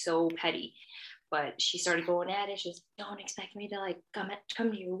something so petty. But she started going at it. She was, don't expect me to like come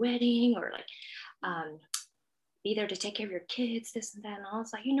to your wedding or like be there to take care of your kids, this and that. And I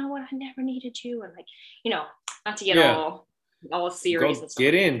was like, you know what? I never needed you. And like, not to get Yeah. all serious Go and stuff.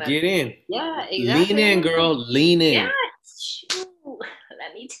 get in, But get in. yeah, Lean exactly. in, girl. Lean in. Yeah, shoot.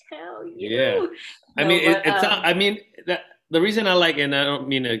 Let me tell you. Yeah. I No, mean, but it's not, I mean, that the reason I like, and I don't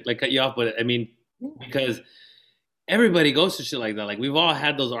mean to like cut you off, but I mean, because everybody goes through shit like that. Like we've all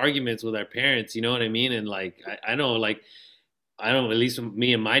had those arguments with our parents, you know what I mean? And like, I know, like, I don't, at least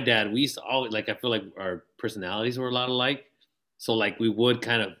me and my dad, we used to always, like, I feel like our personalities were a lot alike. So like we would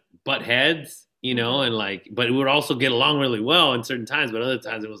kind of butt heads, and like, but we would also get along really well in certain times, but other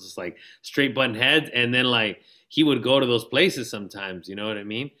times it was just like straight button heads. And then like he would go to those places sometimes, you know what I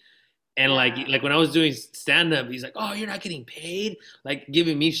mean? And yeah, like when I was doing stand up, he's like, "Oh, you're not getting paid," like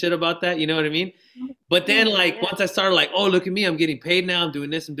giving me shit about that. You know what I mean? But then like yeah, once I started like, "Oh, look at me, I'm getting paid now. I'm doing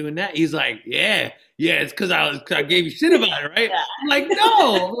this, I'm doing that." He's like, "Yeah, yeah, it's because I gave you shit about it, right?" yeah. I'm like,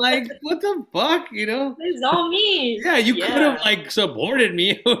 "No, like what the fuck, you know?" It's all me. Yeah, you could have Yeah, like supported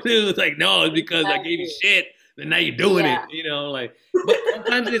me. It was like, no, it's because I gave you exactly. shit, and now you're doing it. Yeah. Like, but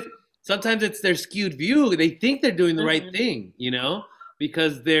sometimes it's their skewed view. They think they're doing the right Mhm. thing,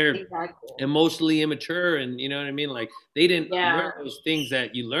 because they're Exactly. emotionally immature, and you know what I mean. Like they didn't learn Yeah. those things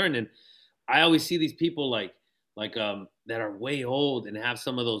that you learn. And I always see these people like that are way old and have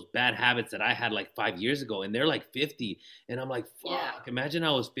some of those bad habits that I had like 5 years ago, and they're like 50, and I'm like, Yeah. fuck. Imagine I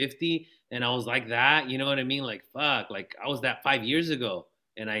was 50 and I was like that. You know what I mean? Like fuck. Like I was that 5 years ago,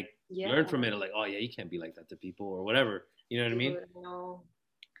 and I Yeah. learned from it. Like, oh yeah, you can't be like that to people or whatever. You know what I mean? Dude, no,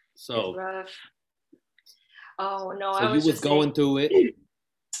 it's So rough. Oh no, so I you was was just saying. going through it.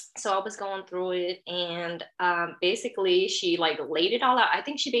 So I was going through it, and basically she like laid it all out. I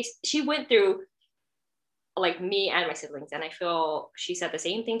think she went through like me and my siblings, and I feel she said the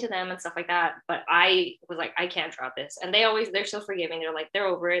same thing to them and stuff like that. But I was like, I can't drop this, and they're so forgiving. They're like, they're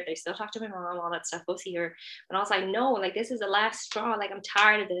over it. They still talk to my mom, all that stuff. Go see her. And I was like, no, like this is the last straw. Like I'm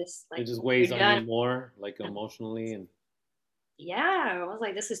tired of this. It Like just you're weighs on you done. more, like emotionally, and Yeah, I was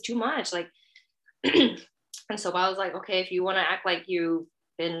like, this is too much. Like, and so I was like, okay, if you want to act like you've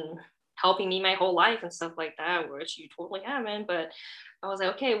been helping me my whole life and stuff like that, which you totally haven't, but I was like,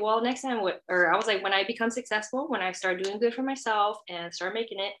 okay, well, next time, or I was like, when I become successful, when I start doing good for myself and start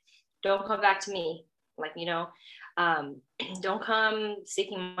making it, don't come back to me. Like, um, don't come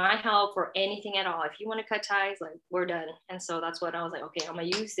seeking my help for anything at all. If you want to cut ties, like, we're done. And so that's what I was like, okay, I'm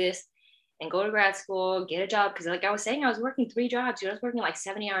going to use this and go to grad school, get a job. Cause like I was saying, I was working 3 jobs. I was working like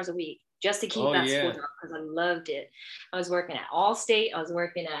 70 hours a week just to keep oh that school yeah. job because I loved it. I was working at Allstate, I was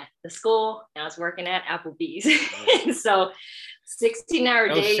working at the school, and I was working at Applebee's. So 16-hour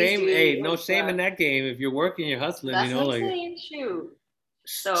No days, shame, dude. hey, no shame in that game. If you're working, you're hustling, That's what I'm like saying. Shoot.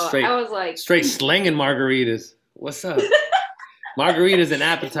 So straight, I was like, straight slanging margaritas. What's up? Margaritas and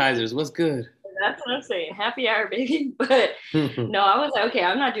appetizers. What's good? that's what I'm saying. Happy hour, baby. But no, I was like, okay,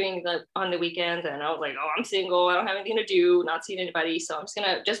 I'm not doing that on the weekends. And I was like, oh, I'm single. I don't have anything to do, not seeing anybody. So I'm just going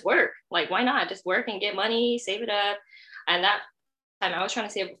to just work. Like, why not? Just work and get money, save it up. And that time I was trying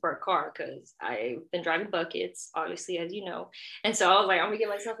to save up for a car because I've been driving buckets, obviously, as you know. And so I was like, I'm going to get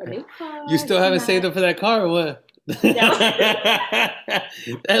myself a new car. You still haven't saved up for that car or what?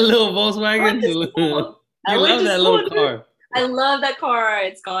 That little Volkswagen. I You went love to that school. little car. I love that car.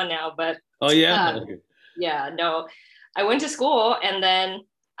 It's gone now, but Oh yeah. um, Okay. yeah, no. I went to school and then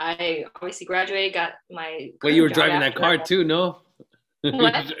I obviously graduated, got my Wait, you were current job driving that after car that. too, no?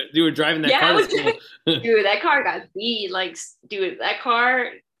 What? You were driving that Yeah, car I to was school. dude, that car got beat. Like, dude, that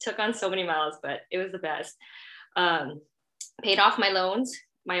car took on so many miles, but it was the best. Um, paid off my loans,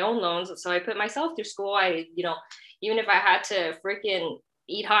 my own loans. So I put myself through school. Even if I had to freaking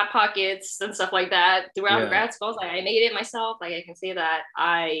eat hot pockets and stuff like that throughout Yeah. grad school, I was like, I made it myself. Like I can say that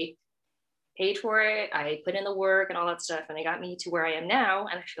I paid for it. I put in the work and all that stuff, and it got me to where I am now.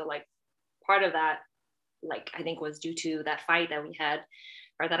 And I feel like part of that like I think was due to that fight that we had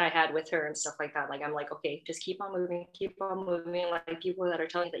or that I had with her and stuff like that. Like I'm like, okay, just keep on moving, keep on moving. Like people that are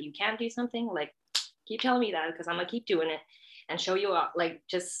telling you that you can't do something, like keep telling me that because I'm gonna keep doing it and show you up. Like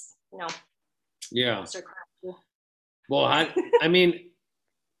just Yeah. start crying. Well, I mean,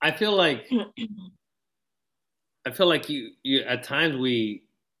 I feel like you at times we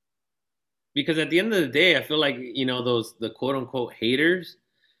because at the end of the day, I feel like those the quote unquote haters,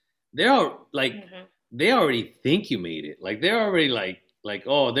 they're all like Mm-hmm. they already think you made it. Like they're already like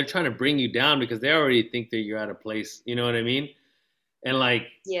oh they're trying to bring you down because they already think that you're at a place. You know what I mean? And like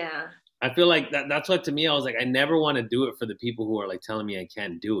Yeah. I feel like that's what to me I was like I never want to do it for the people who are like telling me I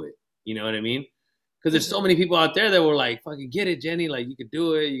can't do it. You know what I mean? Because there's so Mm-hmm. many people out there that were like, "Fucking get it, Jenny! Like you could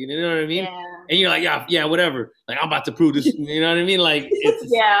do it. You know what I mean?" Yeah. And you're like, "Yeah, yeah, whatever. Like I'm about to prove this." You know what I mean? Like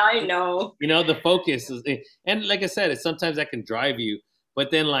it's Yeah, I know. the focus is, and like I said, it's sometimes that can drive you,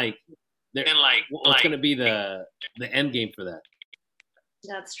 but then like, there, what's going to be the end game for that?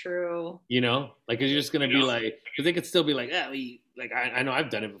 That's true. Like, cause you're just gonna be like, cause they could still be like, like I know I've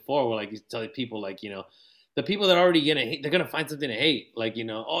done it before, where like you tell people like, the people that are already gonna hate, they're gonna find something to hate, like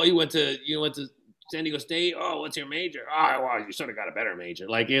oh you went to San Diego State, oh what's your major? Oh well, you should have got a better major.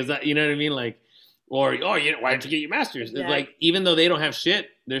 Like is that what I mean? Like, or why didn't you get your master's? It's Exactly. like even though they don't have shit,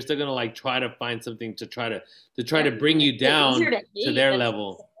 they're still gonna like try to find something to try to bring you It's easier down to to hate their than to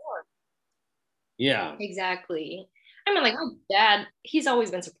level. support. Yeah, Exactly. I mean, like my dad, he's always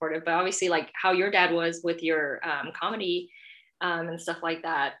been supportive, but obviously, like how your dad was with your comedy and stuff like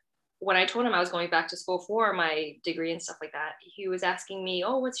that. When I told him I was going back to school for my degree and stuff like that, he was asking me,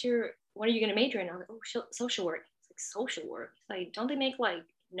 "Oh, what are you going to major in?" I was like, "Oh, social work." He's like, "Social work?" He's like, "Don't they make like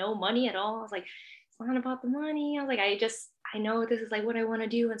no money at all?" I was like, "It's not about the money." I was like, I know this is like what I want to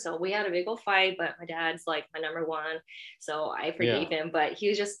do." And so we had a big old fight, but my dad's like my number one. So I yeah. forgave him, but he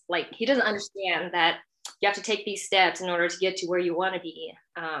was just like, he doesn't understand that you have to take these steps in order to get to where you want to be.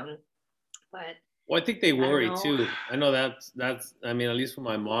 But Well, I think they I don't worry know. too. I know that's I mean, at least for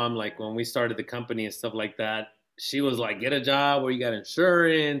my mom, like when we started the company and stuff like that, she was like, get a job where you got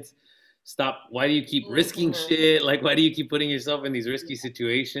insurance. Stop. Why do you keep risking Mm-hmm. shit? Like, why do you keep putting yourself in these risky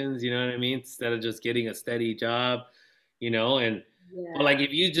situations? You know what I mean? Instead of just getting a steady job, and but like Yeah.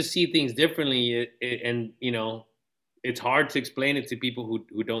 if you just see things differently, and it's hard to explain it to people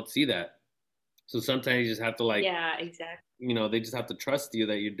who don't see that. So sometimes you just have to like, Yeah, exactly. they just have to trust you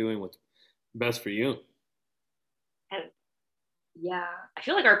that you're doing what's best for you. And yeah, I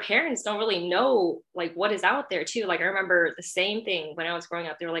feel like our parents don't really know like what is out there too. Like I remember the same thing when I was growing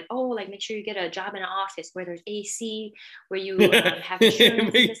up. They were like, "Oh, like make sure you get a job in an office where there's AC, where you have insurance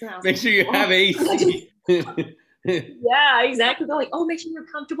and make, this." And I was make like, sure you have "Oh, I just AC. yeah, exactly." They're like, "Oh, make sure you're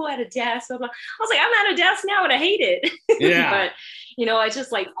comfortable at a desk." Blah, blah. I was like, "I'm at a desk now and I hate it." Yeah. But it's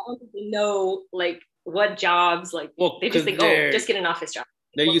just like I don't think they know like what jobs like Well, they just because think, "Oh, just get an office job."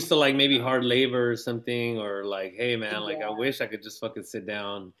 they're used to like maybe hard labor or something, or like, hey man, like I Yeah, wish I could just fucking sit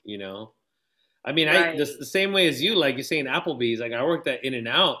down. I mean, the right. same way as you, like you're saying Applebee's, like I worked at In and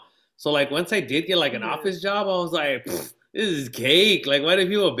Out. So like once I did get like an Mhm. office job, I was like, "Pfft, this is cake. Like why do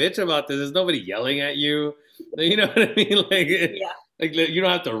people bitch about this? There's nobody yelling at you. You know what I mean? Yeah, Like you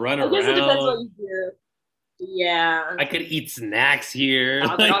don't have to run I guess it depends what around. you do. Yeah, I could eat snacks here.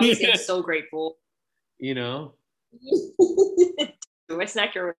 but obviously I'm so grateful. you know? My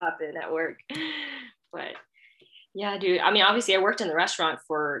snacker would happen at work, but yeah, dude. I mean, obviously I worked in the restaurant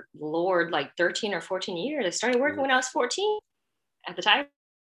for Lord like 13 or 14 years. I started working when I was 14 at the Thai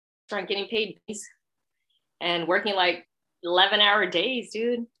restaurant, getting paid and working like 11-hour days,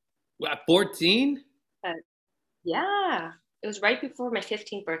 dude. What, 14? But yeah, it was right before my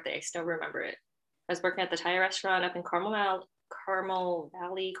 15th birthday. I still remember it. I was working at the Thai restaurant up in Carmel Mountain,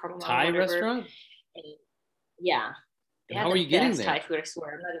 Thai whatever. restaurant? And yeah, they And had how are the you getting best Thai there? food. I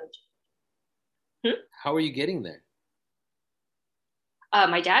swear. I'm not even. Hmm? How are you getting there?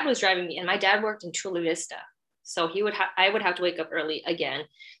 My dad was driving me, and my dad worked in Chula Vista, so I would have to wake up early again.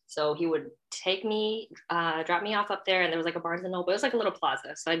 So he would take me, drop me off up there, and there was like a Barnes and Noble. It was like a little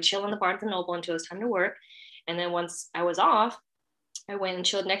plaza, so I'd chill in the Barnes and Noble until it was time to work, and then once I was off, I went and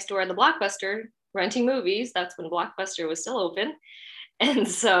chilled next door at the Blockbuster, renting movies. That's when Blockbuster was still open, and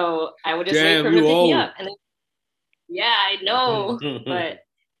so I would just wait for Damn, him to you pick me old. up, and then yeah, I know, but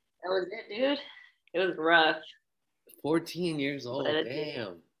that was it, dude. It was rough, 14 years but old.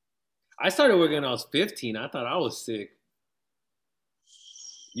 Damn. I started working when I was 15. I thought I was sick.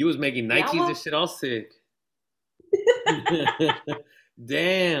 You was making yeah, Nikes and well, shit all sick.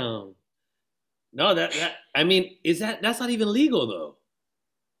 Damn. No, that I mean, that's not even legal though.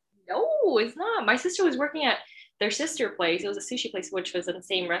 no, it's not. My sister was working at their sister place. It was a sushi place, which was in the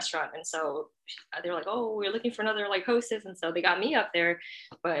same restaurant. And so they were like, oh, we're looking for another like hostess. And so they got me up there,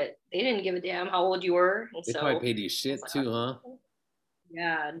 but they didn't give a damn how old you were. And They probably so paid you I was shit like, too, huh? oh,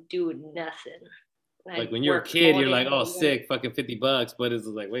 yeah, dude, nothing. And Like I when you're a worked kid, all you're day like, oh, long. sick, fucking $50, but it's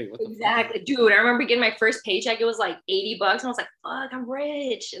like, wait, what the Exactly. Dude, I remember getting my first paycheck. It was like $80. And I was like, fuck, I'm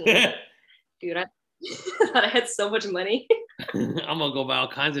rich. And fuck? dude, I thought I had so much money. I'm gonna go buy all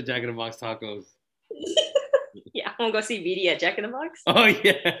kinds of Jack in the Box tacos. Yeah, I'm gonna go see VD at Jack in the Box. Oh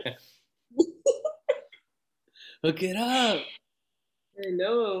yeah, hook it up. I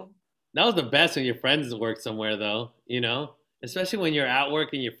know. That was the best when your friends worked somewhere, though. You know, especially when you're at work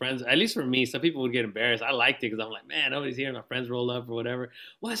and your friends. At least for me, some people would get embarrassed. I liked it because I'm like, man, nobody's here. My friends roll up or whatever.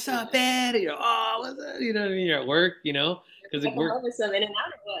 What's up, man? And you're, oh, what's up? You know what I mean? You're at work, you know, because Like it a work, hug with some in and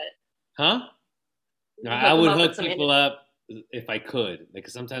out or what? huh? No, You I hook them would up with hook some in and people out. up if I could. Like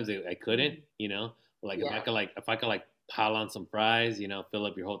sometimes I couldn't, you know. Like Yeah. if I could like pile on some fries, you know, fill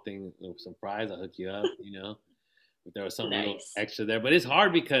up your whole thing with some fries, I'll hook you up, you know. If there was some little Nice. extra there. But it's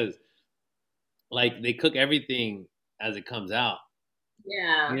hard because like they cook everything as it comes out.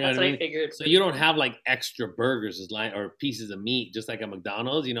 Yeah, You know what that's I what I mean? figured. So you don't have like extra burgers or pieces of meat, just like at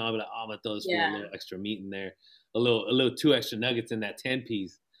McDonald's. You know, I'm like, oh, I'm gonna throw this fool a Yeah. little extra meat in there, a little two extra nuggets in that 10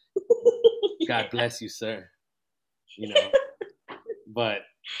 piece. God bless you, sir. You know, but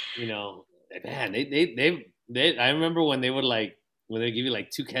you know, man, they. I remember when they would like when they give you like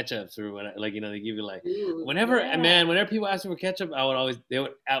two ketchups or what, like you know, they give you like Dude, whenever yeah. man, whenever people ask me for ketchup, I would always they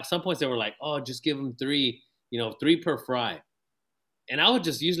would at some points they were like, oh, just give them three, you know, three per fry, and I would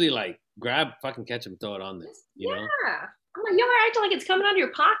just usually like grab fucking ketchup and throw it on there, you know. Yeah. I'm like, you're acting like it's coming out of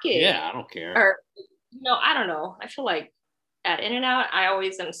your pocket. Yeah, I don't care. Or, I don't know. I feel like at In and Out, I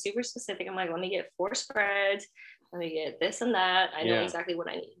always am super specific. I'm like, let me get 4 spreads. Let me get this and that. I know Yeah, exactly what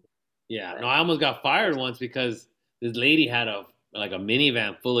I need. yeah. No, But I almost got fired once because this lady had a like a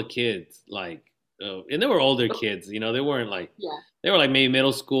minivan full of kids, like, and they were older kids. You know, they weren't like yeah. they were like maybe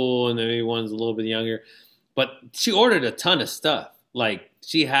middle school, and then maybe one's a little bit younger. But she ordered a ton of stuff. Like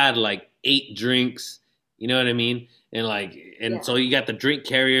she had like 8 drinks. You know what I mean? And like, and so Yeah. you got the drink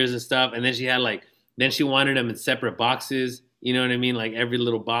carriers and stuff. And then she had like, then she wanted them in separate boxes. You know what I mean? Like every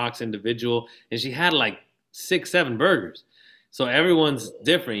little box individual. And she had like 6, 7 burgers. So everyone's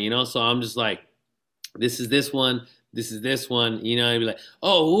different, you know. So I'm just like, this is this one, this is this one. You know, I'd be like,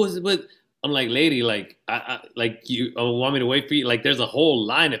 oh, who is it with? I'm like, lady, like, like you want me to wait for you? Like, there's a whole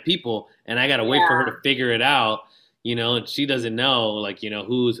line of people, and I gotta wait for her Yeah. to figure it out. You know, and she doesn't know, like, you know,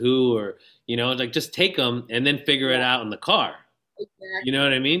 who's who, or you know, like just take them and then figure it Yeah. out in the car. You know Exactly.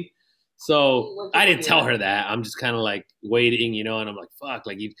 what I mean? So What I you didn't tell do. her that. I'm just kind of like waiting, you know, and I'm like, fuck,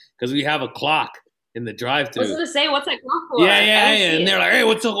 like, because we have a clock in the I was drive-through. gonna say, what's that clock for? Yeah, I yeah, don't yeah. see And they're it. like, hey,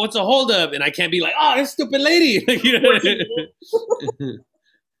 what's a holdup? And I can't be like, oh, this stupid lady. Like, you What's it mean?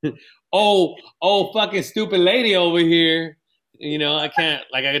 know? Oh, fucking stupid lady over here. You know, I can't,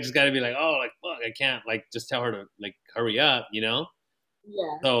 like, I just gotta be like, oh, like, fuck, I can't, like, just tell her to, like, hurry up, you know?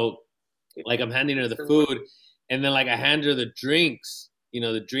 Yeah. So, like, I'm handing her the So, food, and then, like, I hand her the drinks, you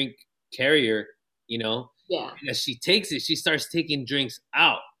know, the drink carrier, you know? yeah. And as she takes it, she starts taking drinks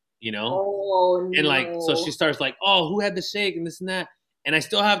out, you know? Oh And, like, so she no. starts, like, oh, who had the shake and this and that? And I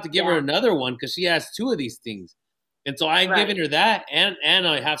still have to give her Yeah. another one because she has 2 of these things. And so I'm giving Right. her that, and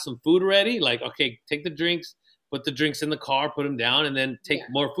I have some food ready. Like, okay, take the drinks, put the drinks in the car, put them down, and then take Yeah.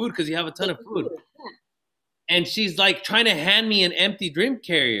 more food because you have a ton Take of the food. food. Yeah. And she's like trying to hand me an empty drink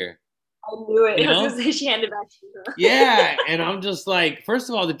carrier, I knew it. you I was know? gonna say she handed back to you. Yeah, and I'm just like, first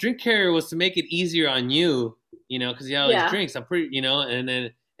of all, the drink carrier was to make it easier on you, you know, because you have all these Yeah. drinks. I'm pretty, you know,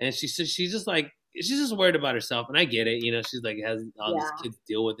 and she's just like she's just worried about herself, and I get it, you know. She's like has all these Yeah. kids to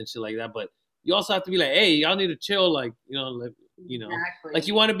deal with and shit like that, but you also have to be like, hey, y'all need to chill, like you know, like you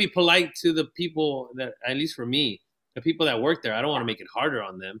Exactly. want to be polite to the people that, at least for me, the people that work there. I don't want to make it harder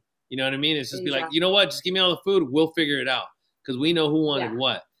on them. You know what I mean? It's just be like, you know Exactly. what? Just give me all the food. We'll figure it out because we know who wanted Yeah.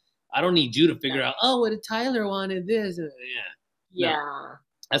 what. I don't need you to figure out. Exactly. Oh, what did Tyler wanted this? Yeah, no, Yeah.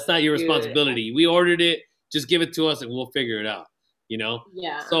 that's not your Dude. responsibility. We ordered it. Just give it to us and we'll figure it out. You know.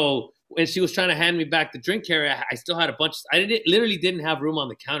 Yeah. So when she was trying to hand me back the drink carrier, I still had a bunch. Literally didn't have room on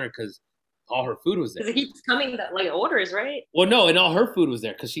the counter because all her food was there. Because it keeps coming that like orders, right? Well, no, and all her food was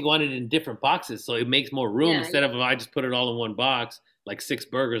there because she wanted it in different boxes, so it makes more room Yeah. instead of if I just put it all in one box, like 6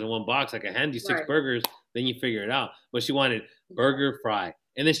 burgers in one box. Like I hand you 6 burgers, then you figure it out. But she wanted burger, fry,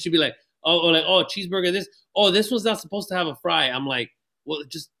 and then she'd be like, oh, cheeseburger, this, oh, this one's not supposed to have a fry. I'm like, well,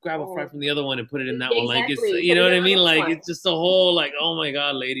 just grab a fry Oh. from the other one and put it in that one. Like it's, Exactly. you Put know it what I in the mean? next Like one. it's just a whole like, oh my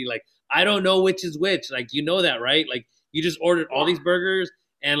god, lady, like I don't know which is which. Like you know that, right? Like you just ordered all Yeah. these burgers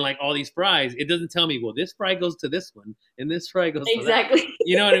and like all these fries, it doesn't tell me, well, this fry goes to this one and this fry goes to that. Exactly.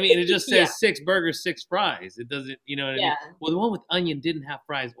 You know what I mean? And it just says Yeah. 6 burgers, 6 fries. It doesn't, you know what I mean? Yeah. Well, the one with onion didn't have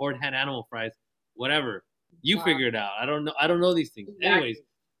fries or it had animal fries. Whatever. You figure it out. I don't know. I don't know these things. Exactly. Anyways,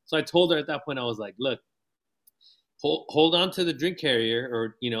 so I told her at that point, I was like, look, hold on to the drink carrier,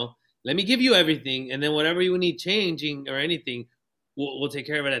 or, you know, let me give you everything, and then whatever you need changing or anything, we'll take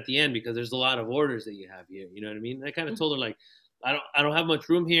care of it at the end, because there's a lot of orders that you have here. You know what I mean? And I kind of told her, like, I don't have much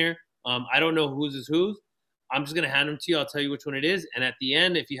room here. I don't know whose is whose. I'm just gonna hand them to you. I'll tell you which one it is, and at the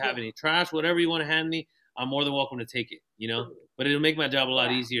end, if you have any trash, whatever you want to hand me, I'm more than welcome to take it. You know, but it'll make my job a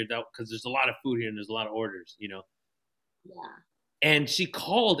lot easier because there's a lot of food here and there's a lot of orders. You know. Yeah. And she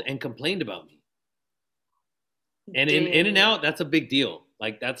called and complained about me. And in In-N-Out, that's a big deal.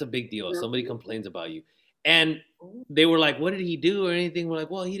 Like, that's a big deal. If somebody complains about you. And they were like, what did he do or anything? We're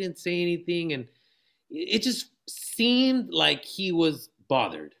like, well, he didn't say anything. And it just seemed like he was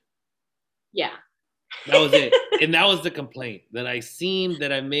bothered. Yeah. That was it. And that was the complaint, that I seemed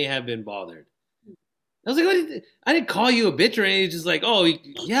that I may have been bothered. I was like, I didn't call you a bitch or anything. It's just like, oh,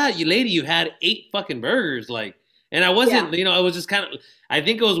 yeah, you lady, you had 8 fucking burgers. Like, and I wasn't, you know, I was just kind of, I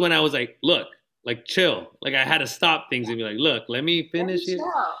think it was when I was like, look, like, chill. Like, I had to stop things and be like, look, let me finish here.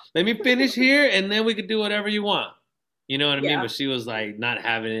 Let me finish here, and then we could do whatever you want. You know what I mean? But she was like not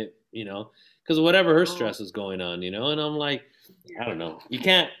having it, you know, because whatever her stress was going on, you know. And I'm like, I don't know. You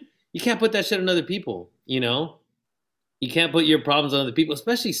can't put that shit on other people, you know. You can't put your problems on other people,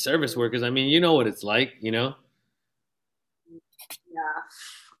 especially service workers. I mean, you know what it's like, you know. Yeah,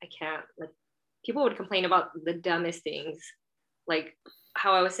 I can't. Like, people would complain about the dumbest things, like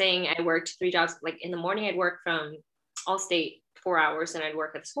how I was saying, I worked 3 jobs. Like, in the morning, I'd work from Allstate 4 hours, and I'd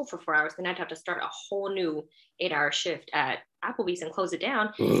work at the school for 4 hours. Then I'd have to start a whole new 8-hour shift at Applebee's and close it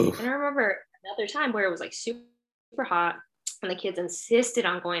down. And I remember another time where it was like super hot, and the kids insisted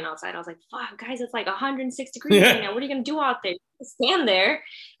on going outside. I was like, fuck, guys, it's like 106 degrees right now. What are you going to do out there? Stand there.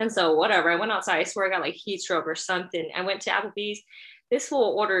 And so whatever, I went outside. I swear I got like heat stroke or something. I went to Applebee's. This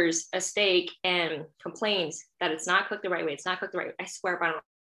fool orders a steak and complains that it's not cooked the right way. It's not cooked the right way. I swear by.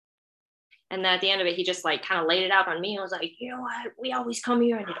 And then at the end of it, he just like kind of laid it out on me. I was like, you know what? We always come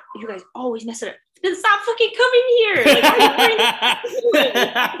here and you guys always mess it up. Then stop fucking coming here.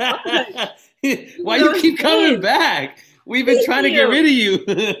 Like, why you keep coming back? We've been trying to get rid of you.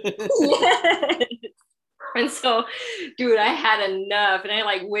 Yes. And so, dude, I had enough. And I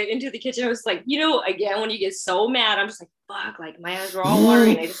like went into the kitchen. I was like, you know, again, when you get so mad, I'm just like, fuck, like my eyes were all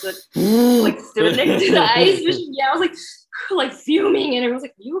watering. I just like stood next to the ice machine. Yeah, I was like fuming. And everyone was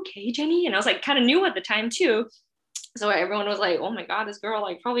like, you okay, Jenny? And I was like kind of new at the time too. So everyone was like, oh my God, this girl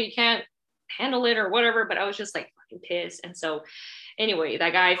like probably can't handle it or whatever. But I was just like fucking pissed. And so anyway,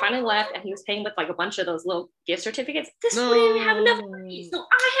 that guy finally left, and he was paying with like a bunch of those little gift certificates. This one didn't have enough money, so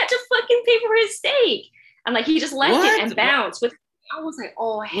I had to fucking pay for his steak. And like he just left it and bounced. With I was like,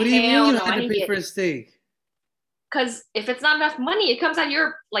 oh, what do you mean you had to pay for a steak? Because if it's not enough money, it comes out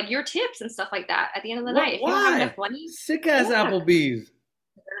your tips and stuff like that at the end of the night. If you don't have enough money, sick ass Applebee's.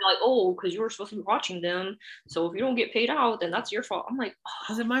 They're like, oh, because you were supposed to be watching them, so if you don't get paid out, then that's your fault. I'm like, oh.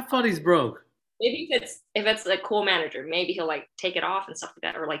 How's it my fault he's broke? Maybe if it's a cool manager, maybe he'll like take it off and stuff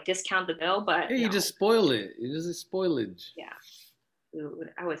like that, or like discount the bill. But yeah, you just spoil it. It is a spoilage. Yeah. Dude,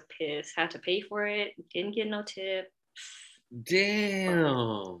 I was pissed. Had to pay for it. Didn't get no tip.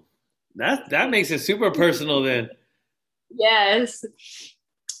 Damn. That makes it super personal then. Yes.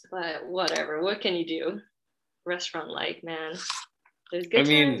 But whatever. What can you do? Restaurant life, man. There's good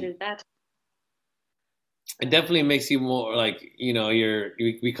times, there's bad times. It definitely makes you more like, you know, you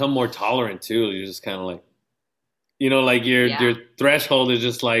become more tolerant too. You're just kind of like, you know, like your threshold is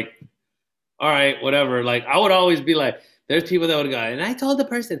just like, all right, whatever. Like I would always be like, there's people that would go, and I told the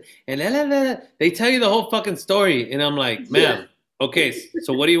person, and they tell you the whole fucking story. And I'm like, ma'am, okay,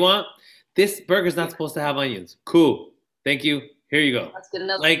 so what do you want? This burger's not supposed to have onions. Cool. Thank you. Here you go. That's good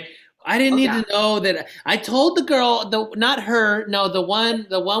enough. Like, I didn't need to know that. I told the girl, not her, no, the one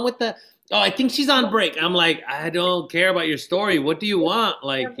with the, oh, I think she's on break. I'm like, I don't care about your story. What do you want?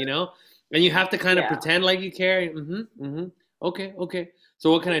 Like, you know, and you have to kind of pretend like you care. Okay.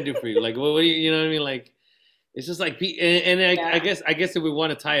 So what can I do for you? Like, what do you know what I mean? Like, it's just like, I guess if we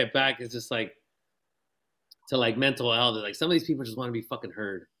want to tie it back, it's just like to like mental health. Like some of these people just want to be fucking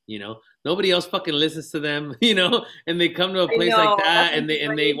heard, you know. Nobody else fucking listens to them, you know. And they come to a place like that, and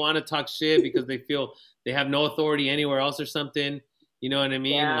they want to talk shit because they feel they have no authority anywhere else or something. You know what I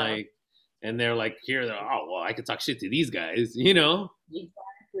mean? Yeah. Like, and they're like, oh well, I could talk shit to these guys, you know.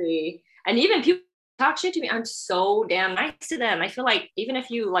 Exactly. And even people talk shit to me, I'm so damn nice to them. I feel like even if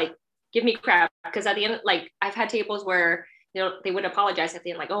you like give me crap, because at the end, like I've had tables where they would apologize at the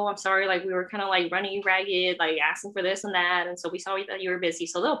end, like, oh, I'm sorry, like we were kind of like running you ragged, like asking for this and that, and so we saw that you were busy,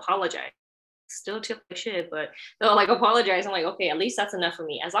 so they'll apologize. Still tip like shit, but they'll like apologize. I'm like, okay, at least that's enough for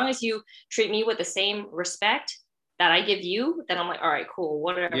me. As long as you treat me with the same respect that I give you, then I'm like, all right, cool, Yeah.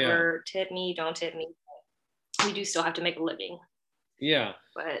 whatever. Tip me, don't tip me. We do still have to make a living. Yeah.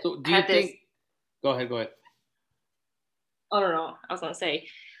 But So do I you had this, think, go ahead, go ahead. I don't know, I was gonna say,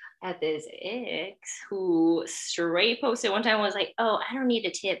 I had this ex who straight posted one time, was like, oh, I don't need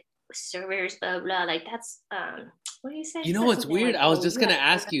to tip servers, blah blah. Like that's what do you say? You He know said what's something weird? like, I was oh, just you gonna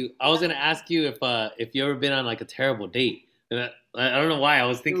have ask you. I was gonna ask you if you ever been on like a terrible date. And I don't know why I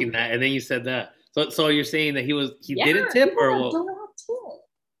was thinking to that, and then you said that. So you're saying that he yeah, didn't tip people or that what? don't have tip.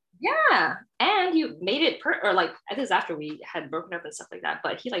 Yeah, and you made it or like this is after we had broken up and stuff like that.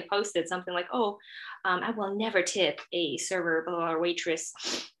 But he like posted something like, "Oh, I will never tip a server blah, blah, or waitress.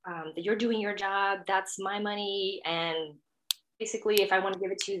 You're doing your job. That's my money, and basically, if I want to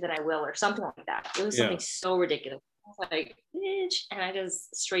give it to you, then I will," or something like that. It was Yeah. something so ridiculous. I was like, "Bitch," and I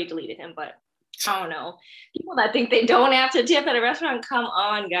just straight deleted him. But I don't know. People that think they don't have to tip at a restaurant, come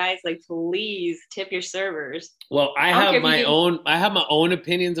on, guys! Like, please tip your servers. Well, I don't care if you give me. I have my own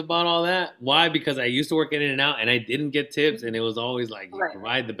opinions about all that. Why? Because I used to work in and out and I didn't get tips and it was always like you Right.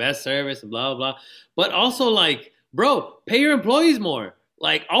 provide the best service and blah blah blah. But also like, bro, pay your employees more.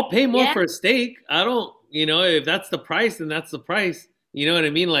 Like I'll pay more Yeah. for a steak. I don't, if that's the price, then that's the price. You know what I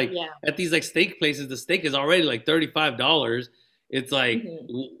mean? Like Yeah. at these like steak places, the steak is already like $35. It's like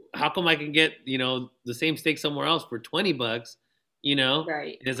Mm-hmm. how come I can get, the same steak somewhere else for $20, you know?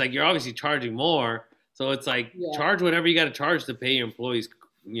 Right. And it's like you're obviously charging more. So it's like Yeah, charge whatever you got to charge to pay your employees,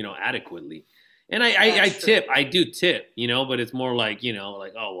 adequately. And I that's true. tip, I do tip, but it's more like,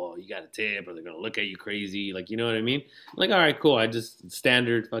 like, oh, well, you got to tip or they're going to look at you crazy. Like, you know what I mean? Like, all right, cool. I just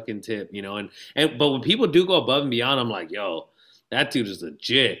standard fucking tip, but when people do go above and beyond, I'm like, yo, that dude is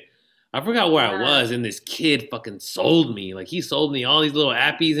legit. I forgot where I Yeah. was, and this kid fucking sold me. Like, he sold me all these little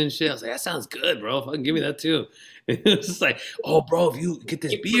appies and shit. I was like, that sounds good, bro. Fucking give me that too. It was just like, oh, bro, if you get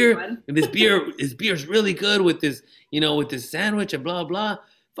this Keep for beer, one. and this beer's really good with this, with this sandwich and blah blah.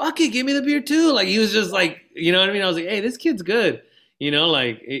 Fuck it, give me the beer too. Like he was just like, you know what I mean? I was like, hey, this kid's good.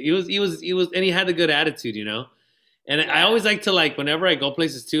 Like he was, and he had a good attitude, And I Yeah. always like to like whenever I go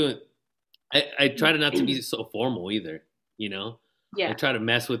places too, I try to not to be so formal either, you know. I Yeah. try to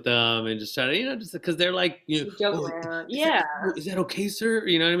mess with them and just try to, just because they're like, You joke oh, around. is that Yeah. is that okay, sir?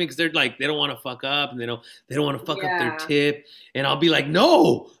 You know what I mean? Because they're like, they don't want to fuck up and they don't want to fuck up their Yeah. tip. And I'll be like,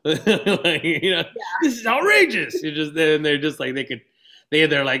 no, like, this is outrageous. You're just then they're just like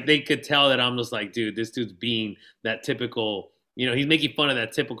they're like they could tell that I'm just like, dude, this dude's being that typical, he's making fun of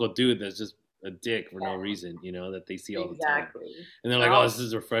that typical dude that's just a dick for no Yeah. reason, that they see all the time. Exactly. And they're like, oh, I'll this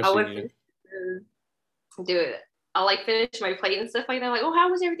is I refreshing, would do it. I'll like finish my plate and stuff like that. Like, oh,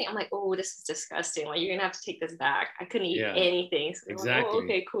 how was everything? I'm like, oh, this is disgusting. Like, you're gonna have to take this back. I couldn't eat Yeah, anything. So they're like, oh, exactly.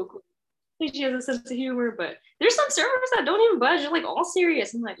 okay, cool, cool. I think she has a sense of humor, but there's some servers that don't even budge. They're like all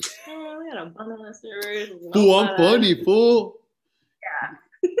serious. I'm like, oh, we got a bundle of servers. Fool, I'm funny, fool.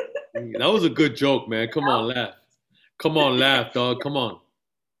 That was a good joke, man. Come on, laugh. Come on, laugh, dog. Come on.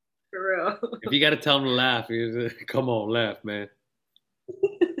 For real. If you got to tell them to laugh, come on, laugh, man.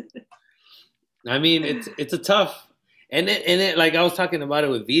 I mean, it's a tough, and it like I was talking about it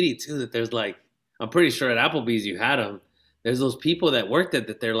with Vidi too. That there's like, I'm pretty sure at Applebee's you had them. There's those people that worked at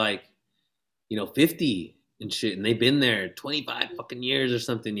that they're like, 50 and shit, and they've been there 25 fucking years or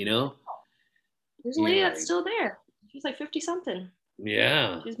something, There's a And lady you're that's like, still there. She's like 50 something.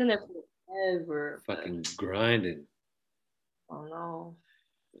 yeah, She's been there forever. But fucking grinding. oh no.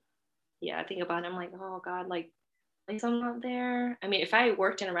 Yeah, I think about it. I'm like, oh God, like I'm not there. I mean, if I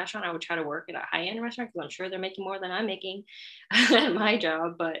worked in a restaurant, I would try to work at a high end restaurant because I'm sure they're making more than I'm making at my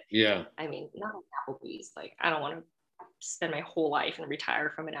job. But Yeah. I mean, not at Applebee's. Like, I don't want to spend my whole life and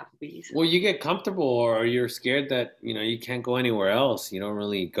retire from an Applebee's. Well, you get comfortable, or you're scared that you can't go anywhere else. You don't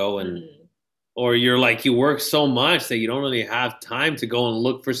really go and, Mm-hmm. or you're like you work so much that you don't really have time to go and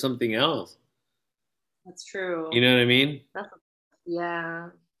look for something else. That's true. You know what I mean? That's yeah.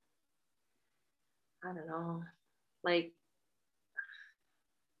 I don't know. Like,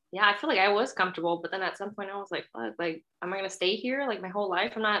 yeah, I feel like I was comfortable, but then at some point I was like, fuck, like, am I gonna stay here like my whole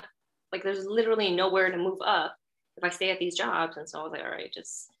life? I'm not like there's literally nowhere to move up if I stay at these jobs. And so I was like, all right,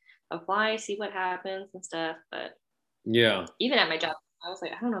 just apply, see what happens and stuff. But Yeah. even at my job, I was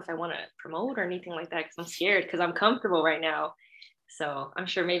like, I don't know if I want to promote or anything like that because I'm scared because I'm comfortable right now. So I'm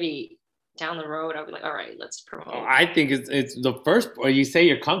sure maybe down the road I'll be like, all right, let's promote. I think it's the first, or you say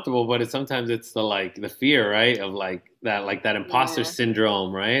you're comfortable, but it's sometimes it's the fear, right? Of like that imposter Yeah.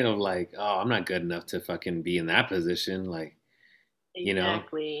 syndrome, right? Of like, oh, I'm not good enough to fucking be in that position. Like, you know?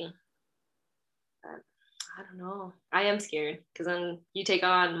 Exactly. But I don't know. I am scared because then you take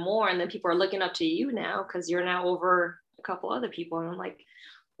on more, and then people are looking up to you now because you're now over a couple other people, and I'm like,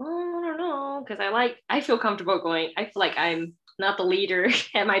 oh, I don't know, because I feel comfortable going. I feel like I'm not the leader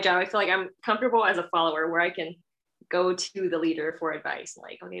at my job. I feel like I'm comfortable as a follower where I can go to the leader for advice.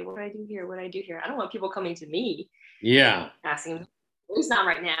 Like, okay, what do I do here? What do I do here? I don't want people coming to me Yeah. asking. At least not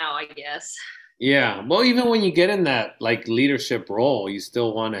right now, I guess. Yeah. Well, even when you get in that like leadership role, you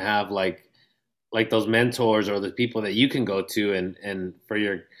still want to have like those mentors or the people that you can go to and for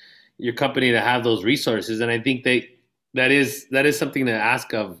your company to have those resources. And I think that is something to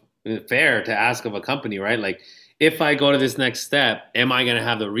ask of fair to ask of a company, right? Like if I go to this next step, am I going to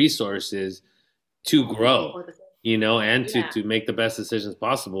have the resources to grow, Or the, and yeah, to make the best decisions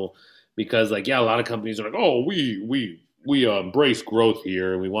possible? Because like, yeah, a lot of companies are like, oh, we embrace growth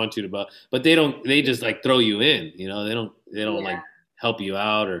here and we want you to, but they just like throw you in, they don't yeah, like help you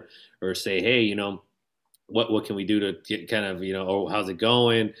out or say, hey, what can we do to get kind of, oh, how's it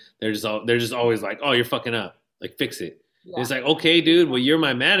going? They're just always like, oh, you're fucking up, like fix it. And yeah, it's like, okay, dude, well, you're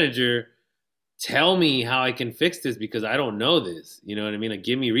my manager. Tell me how I can fix this because I don't know this. You know what I mean? Like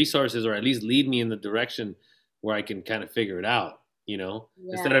give me resources or at least lead me in the direction where I can kind of figure it out,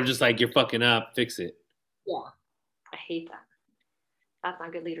 instead of yeah, just like you're fucking up, fix it. yeah. I hate that. That's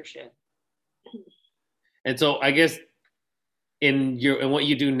not good leadership. And so I guess in what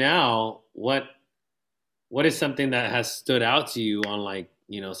you do now, what is something that has stood out to you on like,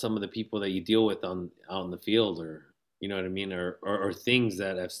 some of the people that you deal with on out in the field or you know what I mean? Or things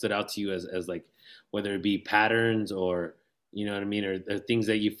that have stood out to you as like whether it be patterns or you know what I mean, or things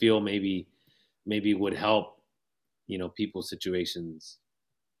that you feel maybe would help, people's situations,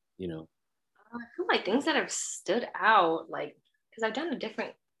 you know. I feel like things that have stood out, like, because I've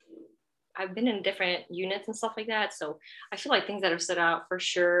been in different units and stuff like that. So I feel like things that have stood out for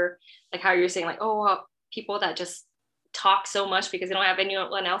sure, like how you're saying, like, oh, people that just talk so much because they don't have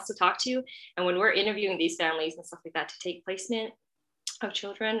anyone else to talk to. And when we're interviewing these families and stuff like that to take placement of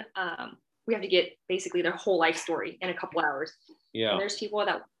children, we have to get basically their whole life story in a couple hours. And Yeah. there's people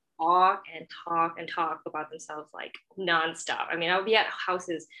that talk and talk and talk about themselves like nonstop. I mean, I would be at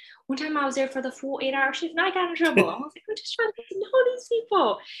houses. One time I was there for the full 8 hour shift and I got in trouble. I was like, I'm just trying to get to know these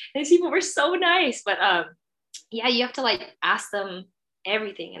people. And these people were so nice. But yeah, you have to like ask them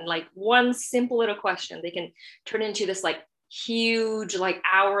everything. And like one simple little question, they can turn into this like huge, like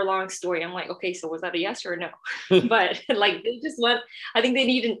hour-long story. I'm like, okay, so was that a yes or a no? But like they just want, I think they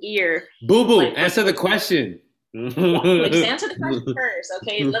need an ear. Boo boo, Like answer the question. yeah, like just answer the question first.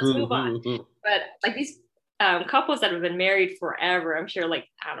 Okay, let's move on. But like these couples that have been married forever, I'm sure like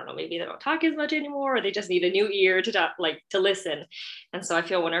I don't know, maybe they don't talk as much anymore, or they just need a new ear to talk, like to listen. And so I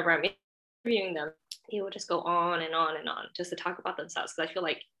feel whenever I'm interviewing them, they will just go on and on and on just to talk about themselves. Because I feel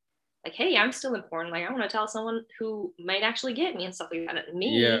like hey, I'm still important. Like I want to tell someone who might actually get me and stuff like that. And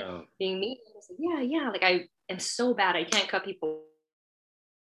me Yeah. being me, like, yeah. Like I am so bad. I can't cut people.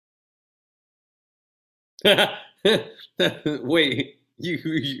 Wait,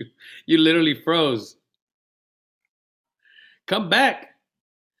 you literally froze. Come back.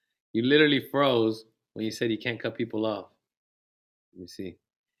 You literally froze when you said you can't cut people off. Let me see.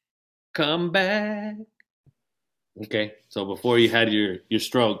 Come back. Okay, so before you had your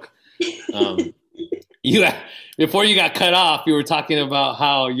stroke, um, you before you got cut off, you were talking about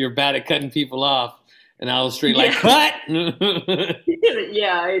how you're bad at cutting people off, and I was straight like Yeah. cut.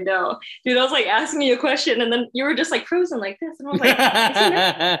 Yeah, I know. Dude, I was like asking you a question and then you were just like frozen like this. And I was like, is he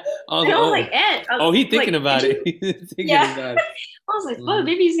next? I was And like, I was like, Ed. I was oh, he thinking like, about did it. you? He's thinking Yeah. about it. I was like, oh, Mm-hmm.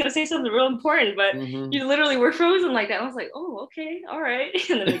 maybe he's gonna say something real important, but Mm-hmm. you literally were frozen like that. I was like, oh, okay, all right.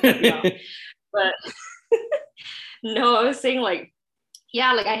 And then they cut me off. But no, I was saying like,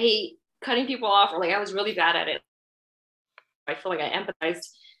 yeah, like I hate cutting people off, or like I was really bad at it. I feel like I empathized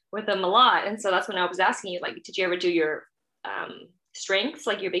with them a lot. And so that's when I was asking you, like, did you ever do your strengths,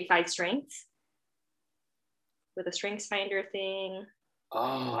 like your big five strengths with a strengths finder thing?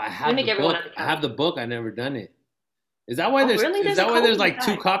 Oh, I They have the make everyone book. at the I counter. have the book. I never done it. Is that why Oh, there's really? is There's a that why code there's in the like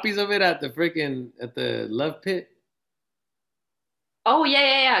two back. copies of it at the freaking at the Love Pit? Oh,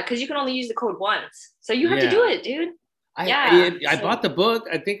 yeah. Because you can only use the code once. So you have to do Yeah. it, dude. I, Yeah. I I So, bought the book.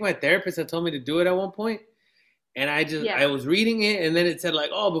 I think my therapist had told me to do it at one point, and I yeah. was reading it, and then it said like,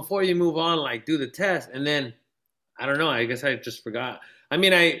 oh, before you move on, like do the test, and then I don't know. I guess I just forgot. I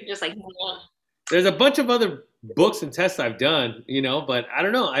mean, You're just like, yeah. there's a bunch of other books and tests I've done, but I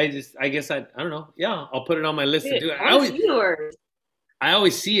don't know. I guess I don't know. Yeah, I'll put it on my list to Dude, do it. I want to see yours. I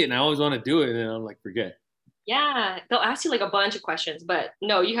always see it and I always want to do it, and then I'm like forget. Yeah, they'll ask you like a bunch of questions, but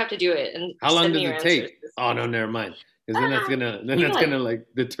no, you have to do it and How long send me does your it answers. take? Oh no, never mind. Because Ah, then maybe that's like gonna like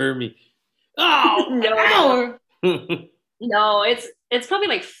deter me. Oh, an no, no, hour. no. It's probably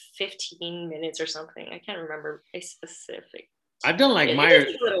like 15 minutes or something. I can't remember a specific I've done time. like It just Myers.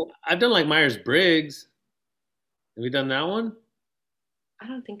 takes a little. I've done like Myers Briggs. Have you done that one? I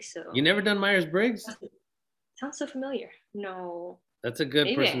don't think You so. never done Myers Briggs? Sounds so familiar. No, That's a good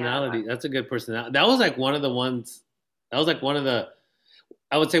maybe I have. personality. That's a good personality. That was like one of the ones. That was like one of the.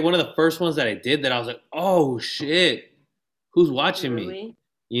 I would say one of the first ones that I did that I was like, oh shit, who's watching me? Really?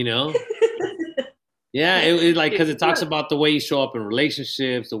 You know? Yeah, it like Dude, because it talks about the way you show up in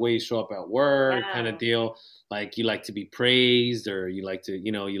relationships, the way you show up at work, kind of yeah. deal. Like you like to be praised, or you like to,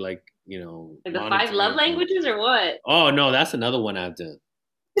 you like, Like the five love monitored. languages or what? Oh no, that's another one I've done.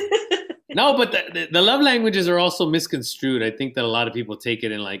 No, but the love languages are also misconstrued. I think that a lot of people take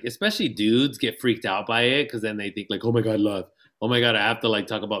it and like, especially dudes, get freaked out by it because then they think like, oh my god, love. Oh my god, I have to like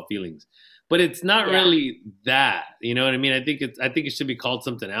talk about feelings. But it's not Yeah. really that. You know what I mean? I think it should be called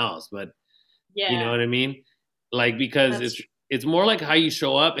something else. But you know Yeah. what I mean? Like because That's true. it's more like how you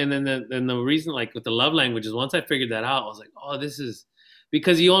show up, and then the reason like with the love languages, once I figured that out, I was like, oh, this is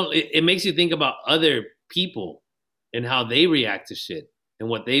because it makes you think about other people and how they react to shit and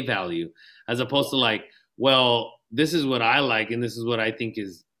what they value, as opposed to like, well, this is what I like and this is what I think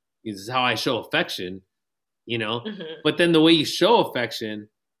is how I show affection, you know. Hmm. But then the way you show affection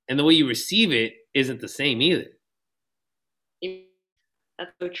and the way you receive it isn't the same either.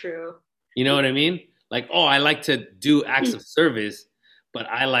 That's so true. You know what I mean? Like, oh, I like to do acts of service, but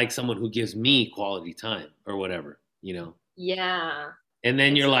I like someone who gives me quality time or whatever, you know? Yeah. And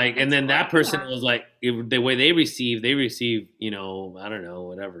then you're like, and It's then hard. that person Yeah. was like, the way they receive, I don't know,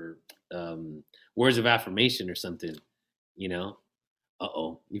 whatever, words of affirmation or something, you know? Uh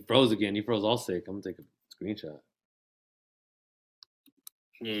oh, you froze again. You froze all sick. I'm gonna take a screenshot.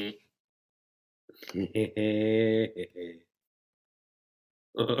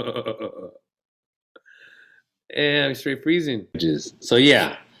 Yeah, I'm straight freezing. So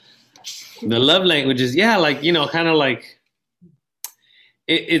yeah, the love languages, yeah, like kind of like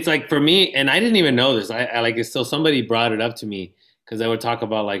it's like for me, and I didn't even know this. I like it. So somebody brought it up to me because I would talk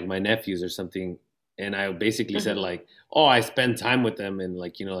about like my nephews or something, and I basically said Hmm. like, oh, I spend time with them, and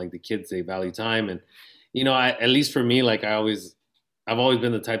like like the kids they value time, and at least for me, like I've always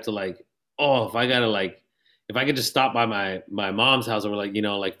been the type to like, oh, if I could just stop by my mom's house or like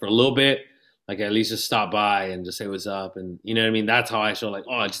like for a little bit, like at least just stop by and just say what's up, and you know what I mean. That's how I show like,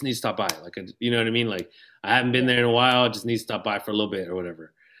 oh, I just need to stop by, like you know what I mean, like. I haven't been Yeah. there in a while. I just need to stop by for a little bit or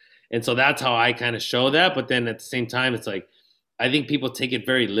whatever. And so that's how I kind of show that. But then at the same time, it's like I think people take it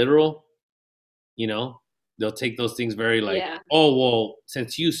very literal. You know, they'll take those things very like, Yeah. oh well,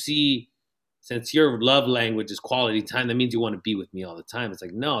 since your love language is quality time, that means you want to be with me all the time. It's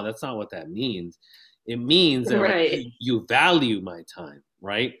like no, that's not what that means. It means that like Right. you value my time,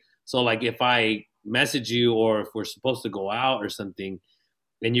 right? So like if I message you or if we're supposed to go out or something,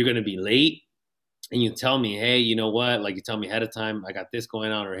 and you're gonna be late and you tell me, hey, you know what? Like you tell me ahead of time, I got this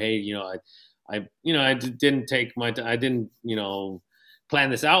going on, or hey, I didn't take my, I didn't, plan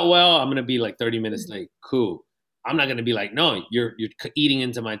this out well. I'm gonna be like 30 minutes late. Cool. I'm not gonna be like, no, you're eating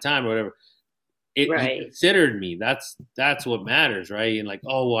into my time or whatever. You Right. considered me. That's what matters, right? And like,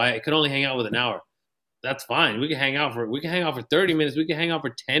 oh, well, I could only hang out with an hour. That's fine. We can hang out for 30 minutes. We can hang out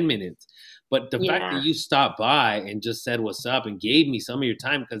for 10 minutes. But the fact that Yeah. you stopped by and just said what's up and gave me some of your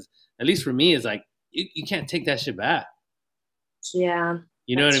time, because at least for me, is like you can't take that shit back. Yeah.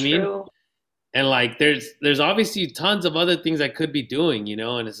 You know what I That's mean? true. And like there's obviously tons of other things I could be doing,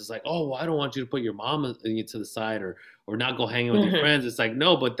 and it's just like, oh, well, I don't want you to put your mom to the side or not go hanging with your Hmm. friends. It's like,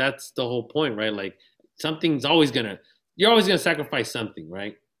 no, but that's the whole point, right? Like something's always gonna you're always gonna sacrifice something,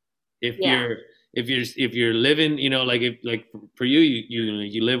 right? If Yeah. you're if you're living, like if like for you,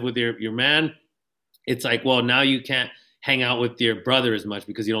 you live with your man, it's like, well, now you can't hang out with your brother as much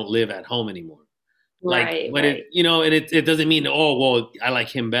because you don't live at home anymore. Like, Right. but Right. and it doesn't mean, oh, well, I like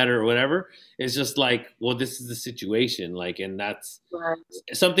him better or whatever. It's just like, well, this is the situation. Like, and that's Right.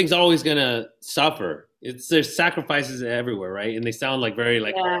 something's always gonna suffer. There's sacrifices everywhere, right? And they sound like very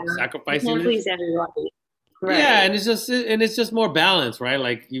like, Yeah. oh, You sacrificing can't this. please everybody. Yeah, Right. and it's just more balance, right?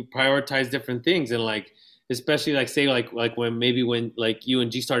 Like you prioritize different things, and like especially like say like when like you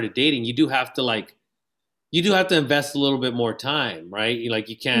and G started dating, you do have to invest a little bit more time, right? Like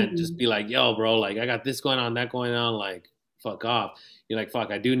you can't just Hmm. be like, yo, bro, like I got this going on, that going on, like fuck off. You're like,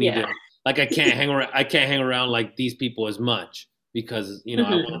 fuck, I do need Yeah. to like I can't hang around like these people as much. because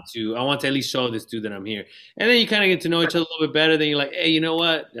Mhm. I want to at least show this dude that I'm here. And then you kind of get to know each other a little bit better. Then you're like, hey, you know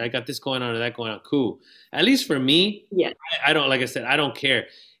what? I got this going on or that going on. Cool. At least for me, Yeah. I don't, like I said, I don't care.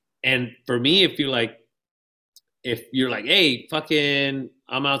 And for me, if you're like, hey, fucking,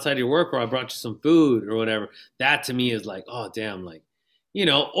 I'm outside your work, or I brought you some food or whatever, that to me is like, oh damn, like,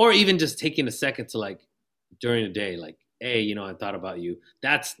 or even just taking a second to like during the day, like, hey, I thought about you.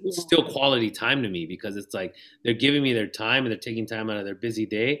 That's still Yeah. quality time to me, because it's like they're giving me their time and they're taking time out of their busy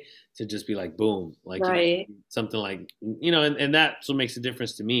day to just be like, boom, like, Right. something like, and that's what makes a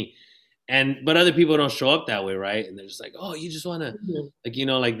difference to me. But other people don't show up that way, right? And they're just like, oh, you just want to, Mhm.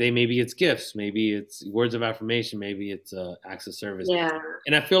 like, like maybe it's gifts, maybe it's words of affirmation, maybe it's acts of service. Yeah.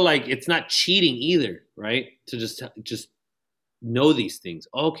 And I feel like it's not cheating either, right? To just know these things.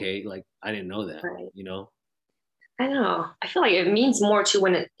 Okay, like I didn't know that, Right. you know? I know. I feel like it means more too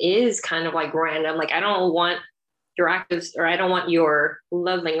when it is kind of like random. Like I don't want your actives or I don't want your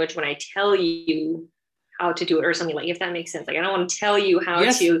love language when I tell you how to do it or something like if that makes sense. Like I don't want to tell you how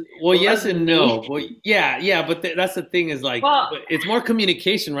Yes, to well, yes love and me. no. Well, yeah, yeah, but that's the thing is like, Well, but it's more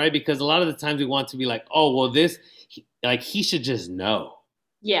communication, right? Because a lot of the times we want to be like, oh, well, like he should just know.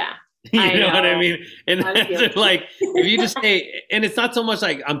 yeah, You I know what I know. mean? And I'm that's guilty. like, if you just say, and it's not so much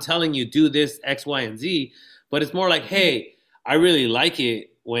like I'm telling you do this X, Y, and Z, but it's more like, hey, I really like it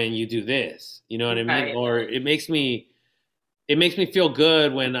when you do this. You know what I mean? Right. Or it makes me feel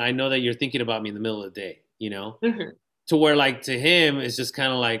good when I know that you're thinking about me in the middle of the day. Mhm. To where like to him it's just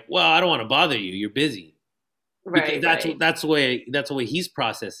kind of like, well, I don't want to bother you. You're busy, because Right, right. that's the way he's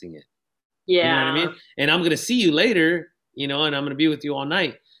processing it. You know what I mean? Yeah. And I'm gonna see you later, and I'm gonna be with you all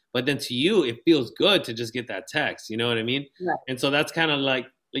night. But then to you, it feels good to just get that text. You know what I mean? Right. And so that's kind of like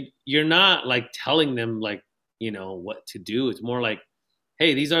you're not like telling them like what to do. It's more like,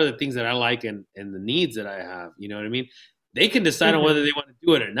 hey, these are the things that I like and the needs that I have. You know what I mean? They can decide on whether Mhm. they want to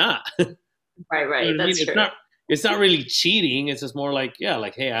do it or not. You Right, know right. what I mean? That's true. It's not really cheating. It's just more like, yeah,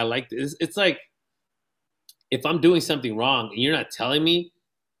 like, hey, I like this. It's like if I'm doing something wrong and you're not telling me,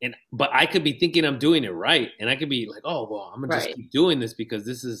 but I could be thinking I'm doing it right, and I could be like, oh well, I'm gonna just Right. keep doing this because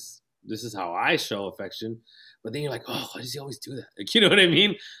this is how I show affection. But then you're like, oh, why does he always do that? Like, you know what I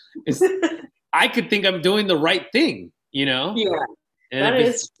mean? It's I could think I'm doing the right thing, Yeah, and that if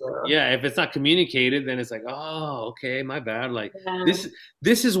it's is true. yeah, if it's not communicated, then it's like, oh, okay, my bad. Like Yeah. this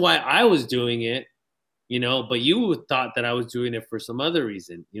this is why I was doing it, but you thought that I was doing it for some other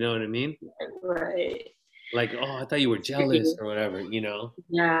reason. You know what I mean? Right. Like, oh, I thought you were It's jealous tricky. or whatever.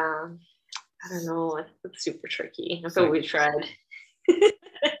 Yeah. I don't know. It's super tricky. I It's feel like, we tried.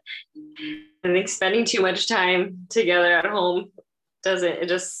 I think spending too much time together at home doesn't, it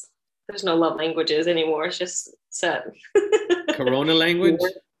just, there's no love languages anymore. It's just set. Corona language?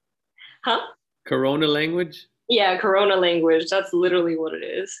 Huh? Corona language? Yeah, Corona language. That's literally what it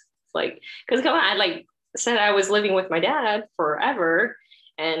is. It's like, because come on, I like said I was living with my dad forever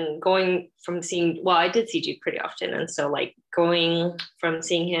and going from seeing, well, I did see Duke pretty often. And so, like, going from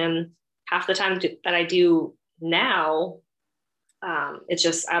seeing him half the time that I do now, it's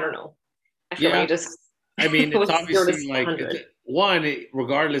just, I don't know. I feel like Yeah. it just I mean, it's was zero to obviously like, 100.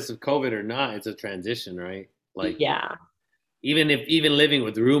 regardless of COVID or not, it's a transition, right? Like, Yeah. even living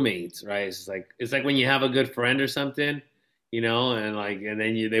with roommates, right? It's like when you have a good friend or something, and like, and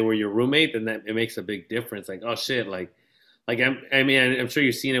then they were your roommate, then that it makes a big difference. Like, oh shit, like I mean, I'm sure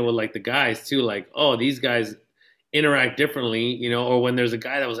you've seen it with like the guys too. Like, oh, these guys interact differently, or when there's a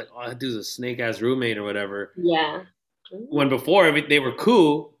guy that was like, oh, that dude's a snake ass roommate or whatever. Yeah. When before they were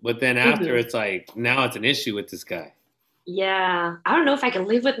cool, but then after Mhm. it's like now it's an issue with this guy. Yeah. I don't know if I can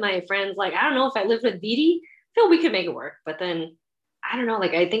live with my friends. Like, I don't know if I lived with Didi, I feel we could make it work. But then I don't know.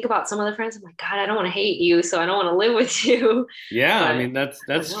 Like, I think about some other friends. I'm like, God, I don't want to hate you. So I don't want to live with you. Yeah, I But mean that's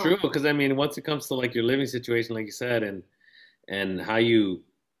I don't that's true know. because I mean once it comes to like your living situation, like you said, and how you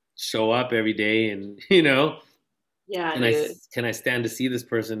show up every day, and Yeah, can I dude. can I stand to see this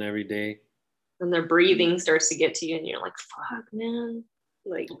person every day? And their breathing starts to get to you, and you're like, fuck, man.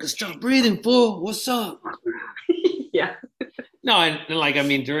 Like, Fucking stop breathing, fool. What's up? yeah. No, and like I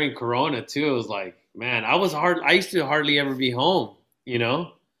mean during Corona too, it was like, man, I used to hardly ever be home, you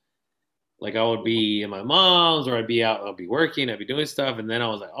know? Like I would be in my mom's, or I'd be working, I'd be doing stuff, and then I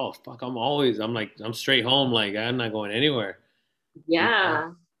was like, oh fuck, I'm straight home, like I'm not going anywhere. You know?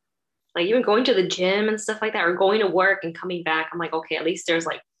 Yeah. Like, even going to the gym and stuff like that, or going to work and coming back, I'm like, okay, at least there's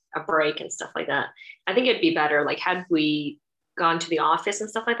like a break and stuff like that. I think it'd be better, like, had we gone to the office and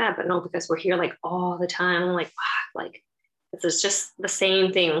stuff like that, but no, because we're here like all the time. I'm like, wow, like, it's just the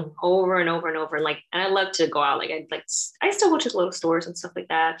same thing over and over and over. And like, and I love to go out. Like, I still go to the little stores and stuff like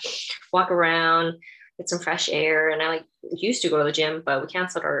that, walk around. get some fresh air. And I like used to go to the gym, but we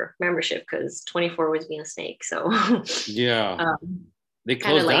canceled our membership because 24 was being a snake. So Yeah. um, They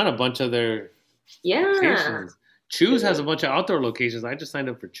kind of closed like, down a bunch of their yeah. locations. Choose has a bunch of outdoor locations. I just signed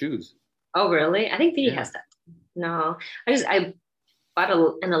up for Choose. Oh, really? I think BD Yeah. has that. No, I bought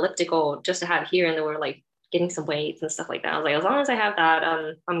an elliptical just to have here, and then we're like getting some weights and stuff like that. I was like, as long as I have that,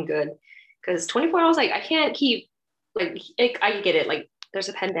 I'm good. Because 24 hours, like I can't keep like I get it, like there's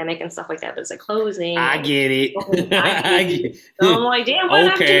a pandemic and stuff like that, but it's like closing I and get it. I get it. So I'm I like, damn, what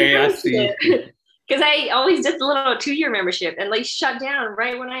happened to okay, I see. membership? Because I always did the little 2-year membership and like shut down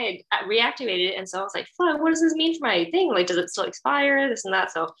right when I had reactivated it. And so I was like, fuck, what does this mean for my thing? Like, does it still expire? This and that.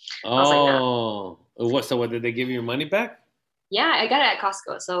 So I was like, nah. Oh, what? So, what did they give you your money back? Yeah, I got it at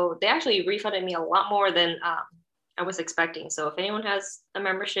Costco. So they actually refunded me a lot more than I was expecting. So if anyone has a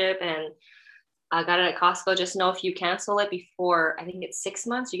membership and I got it at Costco, just know if you cancel it before, I think it's 6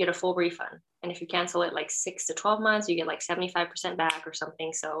 months, you get a full refund. And if you cancel it like 6 to 12 months, you get like 75% back or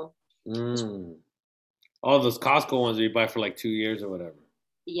something. So Mm. All those Costco ones that you buy for like 2 years or whatever.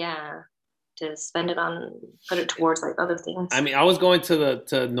 yeah, to spend it on, put it towards like other I things. mean, I was going to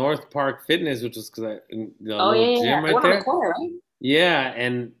the North Park Fitness, which was the Oh, little yeah, yeah, yeah. gym The right one on the there. corner, right? Yeah,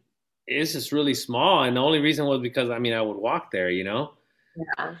 and it's just really small. And the only reason was because I mean I would walk there, you know.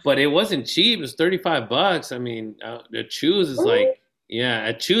 Yeah. But it wasn't cheap. It was $35. I mean, the Choose is Really? like yeah.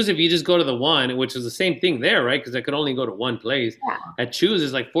 At Choose, if you just go to the one, which is the same thing there, right? Because I could only go to one place. Yeah. At Choose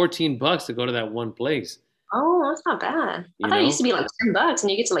is like $14 to go to that one place. Oh, that's not bad. I You thought it used to know? be like $10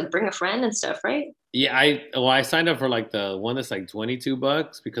 and you get to like bring a friend and stuff, right? Yeah, I signed up for like the one that's like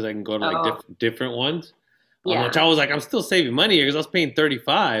 $22 because I can go to like Oh, different ones. Which I yeah. was like, I'm still saving money here because I was paying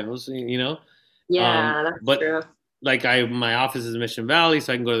 35. I was, you know, Yeah, that's but true. like my office is in Mission Valley,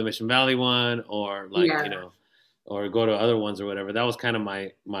 so I can go to the Mission Valley one or like you Yeah. know, or go to other ones or whatever. That was kind of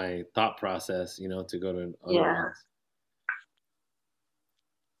my thought process, you know, to go to other Yeah. ones.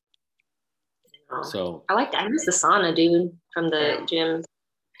 Oh, So I miss the sauna, dude, from the gym.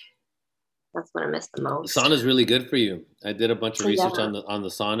 That's what I miss the most. sauna's really good for you. I did a bunch of research Yeah. on the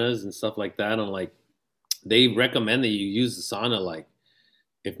saunas and stuff like that, and like they recommend that you use the sauna like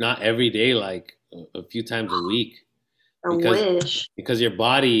if not every day, like a few times a week I because wish. your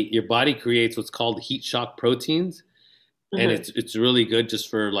body creates what's called heat shock proteins, and Hmm. it's really good just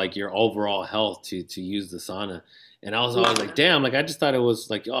for like your overall health to use the sauna. And I was always like, Yeah. damn, like I just thought it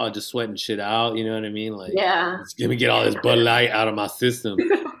was like, oh, just sweating shit out, you know what I mean? Like, Yeah. let me get all this Bud Light out of my system,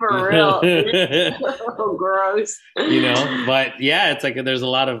 For you real. Oh, gross. know. But yeah, it's like there's a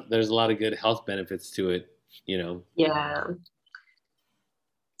lot of good health benefits to it, you know. Yeah.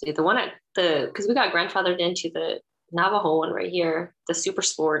 Dude, the one at because we got grandfathered into the Navajo one right here, the Super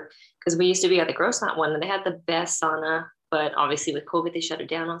Sport, because we used to be at the Grossmont one and they had the best sauna, but obviously with COVID they shut it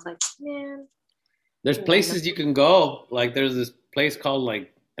down. I was like, man, There's no, no. places you can go. Like there's this place called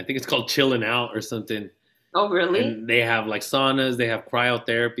like I think it's called Chillin' Out or something, Oh, really? and they have like saunas, they have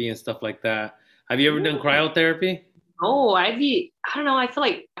cryotherapy and stuff like that. Have you ever done Mm. cryotherapy? Oh, I don't know. I feel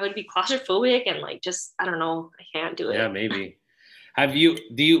like I would be claustrophobic and like just, I don't know. I can't do Yeah, it. maybe.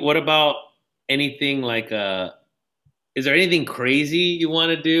 What about anything like is there anything crazy you want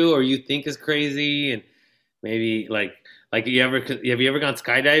to do or you think is crazy and maybe like have you ever gone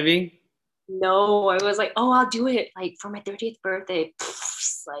skydiving? No, I was like, oh, I'll do it like for my 30th birthday.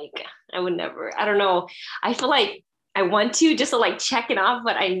 Like, I would never. I don't know. I feel like I want to just to like check it off,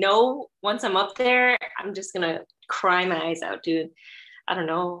 but I know once I'm up there, I'm just gonna cry my eyes out, dude. I don't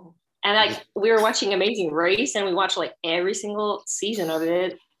know. And like Just we were watching Amazing Race and we watched like every single season of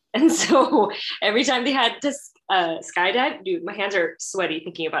it. And so every time they had to skydive, dude, my hands are sweaty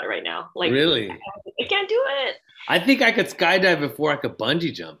thinking about it right now. Like, really? I can't do it. I think I could skydive before I could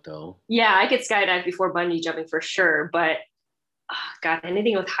bungee jump though. Yeah, I could skydive before bungee jumping for sure, but God,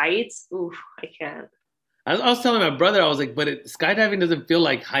 anything with heights, oof, I can't. I was telling my brother, I was like, but skydiving doesn't feel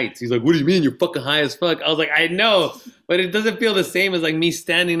like heights. He's like, what do you mean? You're fucking high as fuck. I was like, I know, but it doesn't feel the same as like me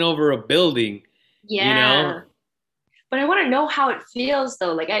standing over a building, you know? Yeah, but I want to know how it feels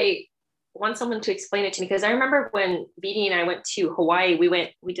though. Like I want someone to explain it to me because I remember when BD and I went to Hawaii, we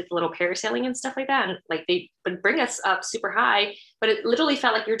did the little parasailing and stuff like that, and like they would bring us up super high, but it literally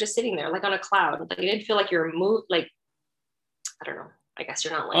felt like you're just sitting there, like on a cloud. Like it didn't feel like you're moved. Like I don't know. I guess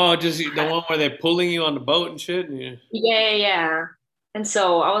you're not like Oh, just the one where they're pulling you on the boat and shit. Yeah. yeah, yeah, yeah. And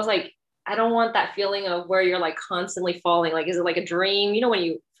so I was like, I don't want that feeling of where you're like constantly falling. Like, is it like a dream? You know, when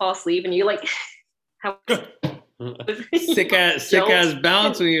you fall asleep and you like have Sick guilt. ass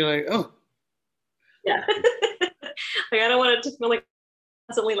bounce when you're like, oh. Yeah. Like I don't want it to feel like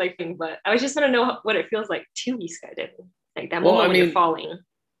constantly like, but I was just gonna know what it feels like to be skydiving. Like that Well, moment I when you're mean, falling.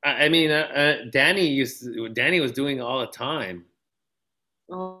 I mean, Danny was doing it all the time.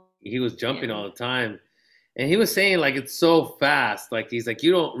 Oh, He was jumping all man. the time. And he was saying like it's so fast. Like he's like,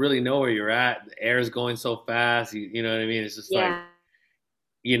 you don't really know where you're at. The air is going so fast. You know what I mean? It's just like, Yeah.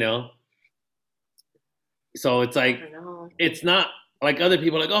 you know. So it's I like don't know. it's not like other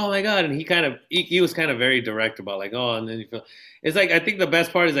people are like, oh my god. And he was kind of very direct about like, oh, and then you feel it's like I think the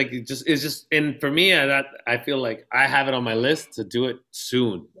best part is like it's just and for me I feel like I have it on my list to do it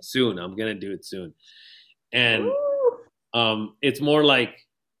soon. Soon. I'm gonna do it soon. And Ooh. it's more like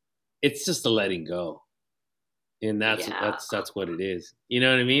it's just a letting go. And Yeah. that's what it is. You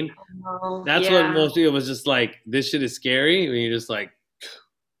know what I mean? Oh, That's what yeah. most people was just like, this shit is scary. When you're just like,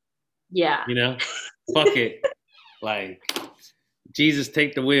 Yeah. you know, fuck it. Like, Jesus,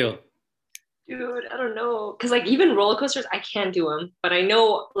 take the wheel. Dude, I don't know. Cause like even roller coasters, I can't do them. But I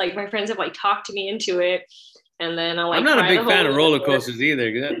know like my friends have like talked to me into it. And then I'll I'm like not a cry the big whole fan of way roller there. coasters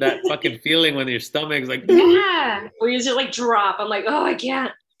either. That fucking feeling when your stomach's like, Yeah. Or you just like drop. I'm like, oh I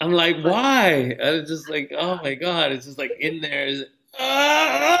can't. I'm like, But why? And it's just like, oh yeah. my God. It's just like in there.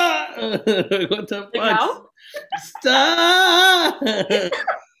 Ah! What the Like fuck? how? Stop!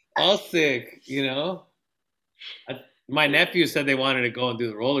 All sick, you know? My nephew said they wanted to go and do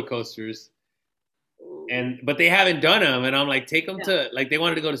the roller coasters, Ooh. and but they haven't done them. And I'm like, take them Yeah. to like they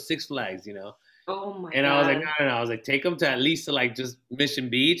wanted to go to Six Flags, you know. Oh my And I was like, no, God. no, no. I was like, take them to at least to like just Mission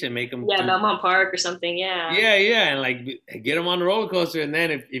Beach and make them Yeah, do. Belmont Park or something. Yeah. Yeah, yeah, and like get them on the roller coaster. And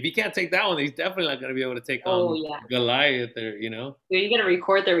then if he can't take that one, he's definitely not gonna be able to take Oh on yeah. Goliath or you know. Dude, you gotta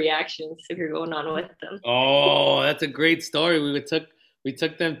record the reactions if you're going on with them. Oh, that's a great story. We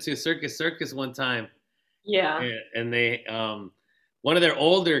took them to Circus Circus one time, Yeah. and they one of their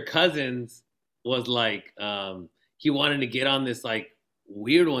older cousins was like he wanted to get on this like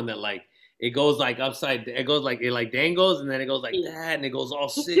weird one that like it goes like upside it goes like it like dangles and then it goes like Yeah. that and it goes all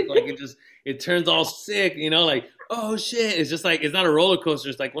sick like it turns all sick, you know, like oh shit, it's just like it's not a roller coaster,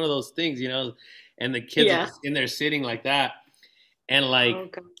 it's like one of those things, you know, and the kids are Yeah. just in there sitting like that and Oh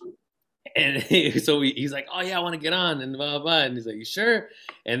like God. and so he's like, "Oh yeah, I want to get on," and blah, blah blah. And he's like, "You sure?"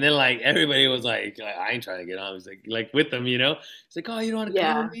 And then like everybody was like, "I ain't trying to get on." He's like with them, you know. He's like, "Oh, you don't want to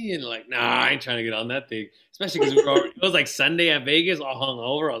come with Yeah. me?" And like, "Nah, I ain't trying to get on that thing." Especially because it was like Sunday at Vegas, all hung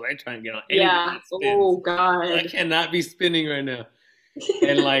over. I was like, "I ain't trying to get on anything Yeah. that Oh spins. I God. cannot be spinning right now."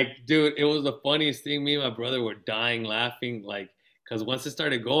 And like, dude, it was the funniest thing. Me and my brother were dying laughing, like, because once it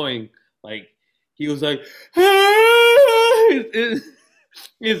started going, like, he was like,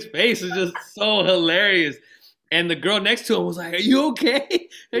 his face was just so hilarious. And the girl next to him was like, "Are you okay?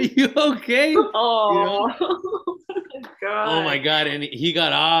 Are you okay?" You know? Oh Oh my God. god! And he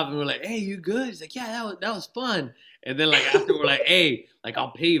got off, and we're like, "Hey, you good?" He's like, "Yeah, that was fun." And then like after we're like, "Hey, like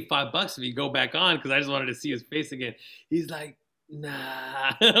I'll pay you $5 if you go back on," because I just wanted to see his face again. He's like, "Nah."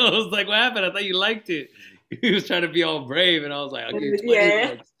 I was like, "What happened? I thought you liked it." He was trying to be all brave, and I was like, "I'll give you twenty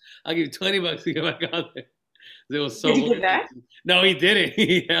Yeah. bucks. I'll give you $20 to get back on there." It was Did so you get funny. back? No, he didn't.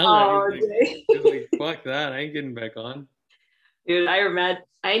 He held it. Oh, okay. He was like, "Fuck that! I ain't getting back on." Dude, I remember.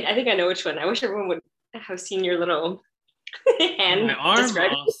 I think I know which one. I wish everyone would have seen your little My hand arm,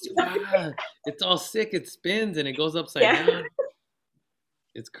 describing. it's all sick. It spins and it goes upside Yeah. down.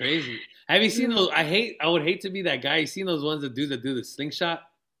 It's crazy. Have you seen those? I would hate to be that guy. You seen those ones that do the slingshot?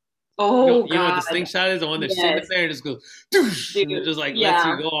 Oh You know what the God. slingshot is? The one they're sitting up Yes, there and just goes, doosh, and it dude. just like lets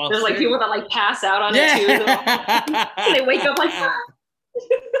you Yeah. go all There's like sick. people that like pass out on it too. Yeah. They wake up like,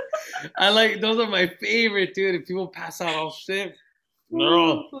 I like those are my favorite, dude. If people pass out all sick, they're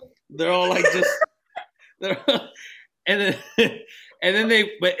all they're all like just they're all, and then and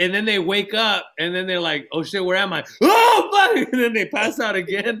then they wake up and then they're like, oh shit, where am I? Oh fuck! And then they pass out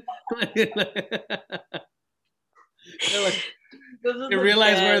again. They're like this is they the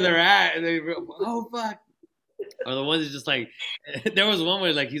realize where best. they're at and oh fuck. Or the ones that just like there was one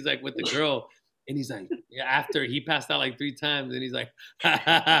where like he's like with the girl and he's like yeah, after he passed out like 3 times and he's like ha,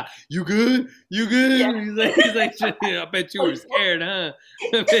 ha, ha, you good, you good, Yeah. and he's like I bet you were scared, huh?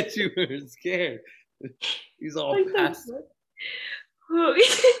 I bet you were scared. He's all Like passed the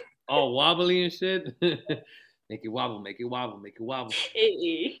all wobbly and shit. Make it wobble, make it wobble, make it wobble.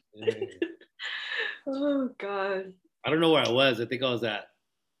 Hey. Yeah. Oh God. I don't know where I was. I think I was at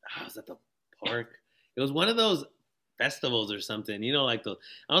the park. It was one of those festivals or something. You know, like the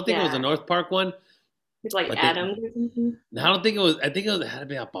I don't think it was the Yeah. North Park one, It's like but Adams or something. I don't think it was. I think it had to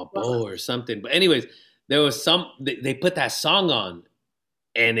be a Balboa or something. But anyways, there was they put that song on,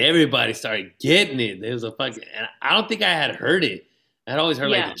 and everybody started getting it. There was a fucking. And I don't think I had heard it. I'd always heard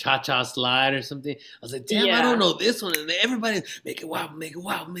like Yeah. the Cha Cha Slide or something. I was like, damn, I don't Yeah. know this one. And everybody make it wobble, make it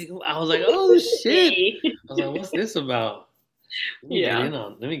wobble, make it. I was like, oh shit. Hey. I was like, what's this about? Yeah.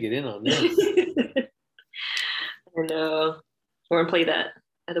 Let me get in on this. And we're gonna play that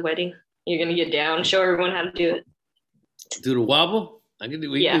at the wedding. You're gonna get down, show everyone how to do it. Do the wobble? We can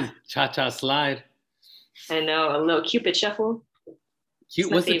Yeah, do cha-cha slide. I know, a little Cupid shuffle. It's Cute.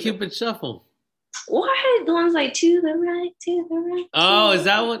 my What's the favorite. Cupid shuffle? What? The ones like to the right, to the right, to Oh, is the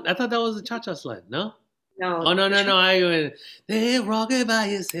that right. one? I thought that was a cha-cha slide. No? Oh No, no, which one? I went, they're walking by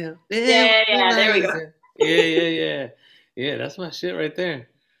yourself. They're Yeah, walking by there we go. yourself. Yeah. Yeah, that's my shit right there.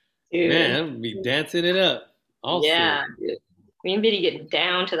 Man, Dude. I'm gonna be dancing it up. All sick. Yeah, dude. Me and Biddy get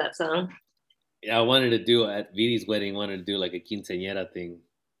down to that song. Yeah, I wanted to do at Vidi's wedding, wanted to do like a quinceañera thing.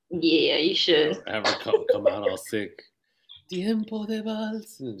 Yeah, you should. Have her come out all sick. Tiempo de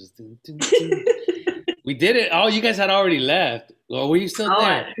vals. And just dun, dun. We did it. Oh, you guys had already left. Or were you still Oh,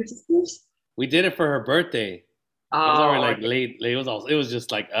 there? We did it for her birthday. It was already oh, like late. It was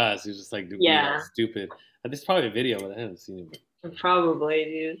just like us. It was just like being all yeah, stupid. There's probably a video, but I haven't seen it.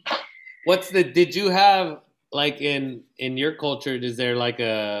 probably, dude. Did you have like in your culture, is there like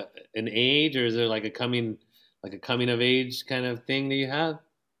an age, or is there like a coming of age kind of thing that you have?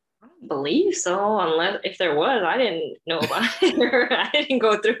 I don't believe so, unless if there was, I didn't know about it or I didn't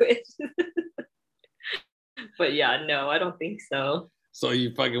go through it. But yeah, no, I don't think so. So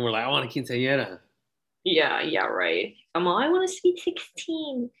you fucking were like, I want a quinceañera. Yeah, right. I'm all, I want to be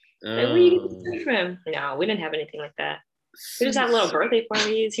 16. Like, where you get this Um, from? No, we didn't have anything like that. We just have little birthday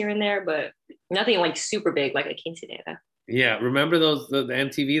parties here and there, but nothing like super big like a quinceañera. yeah, remember the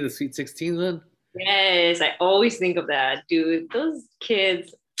MTV, the Sweet 16 one? Yes, I always think of that, dude. Those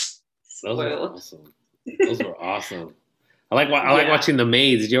kids Those were spoiled. awesome. Those were awesome. I like Yeah. watching The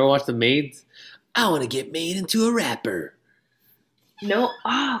Maids. Did you ever watch The Maids? I want to get made into a rapper. No,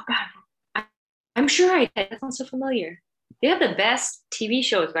 oh God. I, I'm sure I did. That sounds so familiar. They had the best TV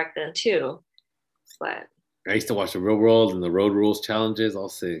shows back then too. But I used to watch The Real World and the Road Rules challenges. All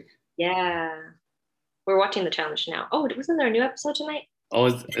sick. yeah. We're watching the challenge now. Oh, wasn't there a new episode tonight? Oh,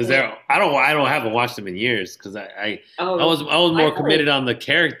 is there? I don't haven't watched them in years because Oh, I was I more thought it, committed on the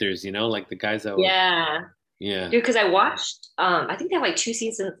characters, like the guys that were. yeah. Yeah. Dude, because I watched I think they have like two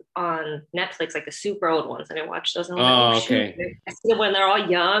seasons on Netflix, like the super old ones, and I watched those and I was like, Oh, oh shoot. okay. I see them when they're all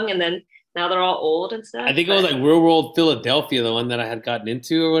young and then now they're all old and I stuff. think it was But like Real World Philadelphia, the one that I had gotten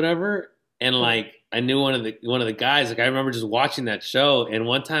into or whatever. And like I knew one of the guys. Like I remember just watching that show. And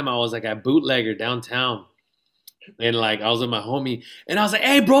one time I was like at Bootlegger downtown, and like I was with my homie, and I was like,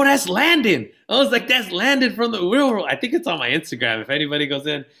 "Hey, bro, that's Landon." I was like, "That's Landon from the Real World." I think it's on my Instagram. If anybody goes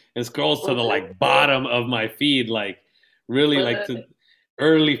in and scrolls to the like bottom of my feed, like really like to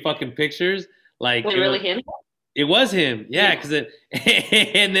early fucking pictures, like was it really him? it was him, yeah. Cause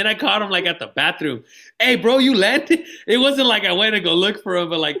and then I caught him like at the bathroom. Hey, bro, you landed. It wasn't like I went to go look for him,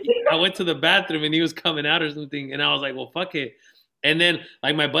 but like I went to the bathroom and he was coming out or something, and I was like, well, fuck it. And then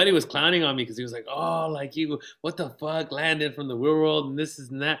like my buddy was clowning on me because he was like, oh, like you, what the fuck, Landon from the real world and this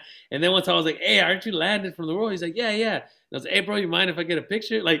and that. And then once I was like, hey, aren't you Landon from the world? He's like, yeah. And I was like, hey, bro, you mind if I get a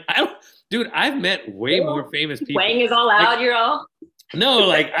picture? Like I don't, dude, I've met way more famous people. Wang is all out, Like, you're all. no,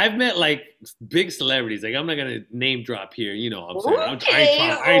 like I've met like big celebrities. Like I'm not gonna name drop here. You know what I'm saying? Okay.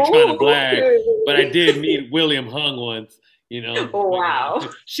 I ain't trying to brag, but I did meet William Hung once. You know? Wow.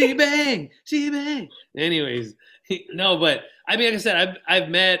 She bang. Anyways, no, but I mean, like I said, I've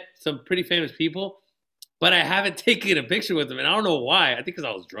met some pretty famous people, but I haven't taken a picture with them, and I don't know why. I think because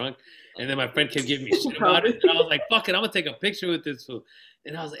I was drunk, and then my friend kept giving me shit about it, and I was like, "Fuck it, I'm gonna take a picture with this fool."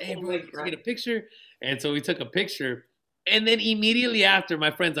 And I was like, "Hey, bro, can I get a picture?" And so we took a picture. And then immediately after,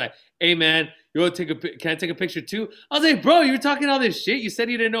 my friend's like, "Hey man, you want to can I take a picture too?" I was like, "Bro, you were talking all this shit. You said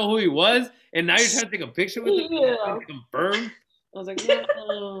you didn't know who he was, and now you're trying to take a picture with him Yeah. and confirm." I was like,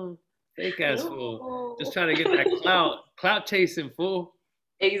 "No, fake ass fool, just trying to get that clout chasing fool."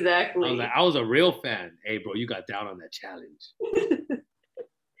 Exactly. I was like, I was a real fan. Hey, bro, you got down on that challenge.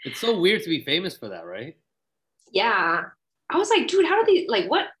 It's so weird to be famous for that, right? Yeah. I was like, dude, how do they like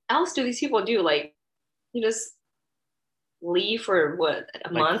what else do these people do? Like you just leave for what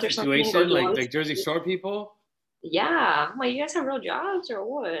a Like month the or something? situation, Go like to Jersey Shore people. yeah. I'm like, you guys have real jobs or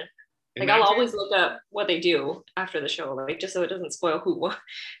what? Like I'll Imagine. always look up what they do after the show, like just so it doesn't spoil who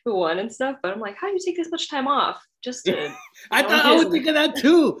won and stuff. But I'm like, how do you take this much time off just to I go on thought I his would think of that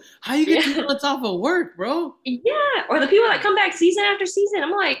too. How you get yeah. 2 months off of work, bro? Yeah. Or the people that come back season after season.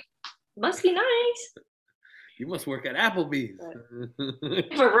 I'm like, must be nice. You must work at Applebee's.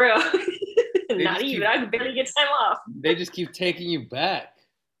 For real. They Not just even. keep I could barely get time off. they just keep taking you back.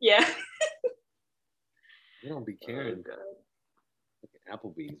 Yeah. They don't be Oh, caring. God.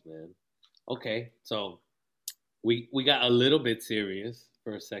 Applebee's, man. Okay, so we got a little bit serious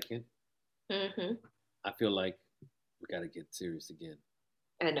for a second. Mm-hmm. I feel like we got to get serious again.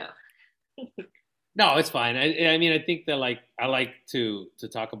 I know. No, it's fine. I mean, I think that like I like to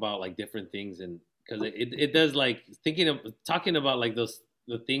talk about like different things, and because it does like thinking of talking about like those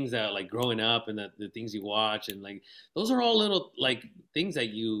the things that like growing up and the things you watch and like those are all little like things that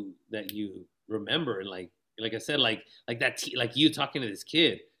you remember and like I said like that like you talking to this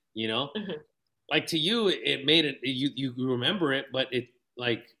kid, you know, Mhm. like to you it made it you remember it, but it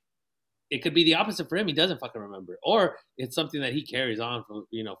like it could be the opposite for him. He doesn't fucking remember it, or it's something that he carries on for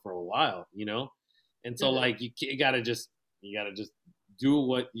for a while, and so Mhm. like you gotta just do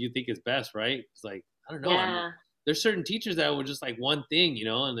what you think is best, right? It's like I don't know. I mean, Yeah. there's certain teachers that were just like one thing,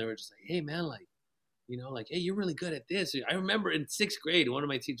 and they were just like, hey man, like like hey, you're really good at this. I remember in sixth grade, one of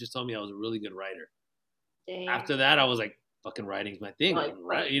my teachers told me I was a really good writer. Dang. After that, I was like, fucking writing's my thing. Like,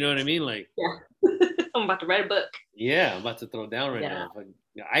 Right? You know what I mean? Like, yeah. I'm about to write a book. yeah, I'm about to throw down right Yeah.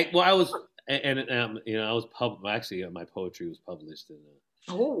 now. I was and I was actually my poetry was published in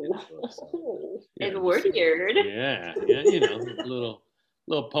Oh, a book. So yeah, Edward Weird. yeah,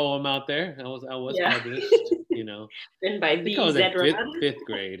 little poem out there. I was Yeah. published. Written by I think I V. was in Zedrad. fifth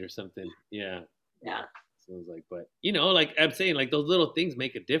grade or something. Yeah. Yeah. So it was like, but like I'm saying, like those little things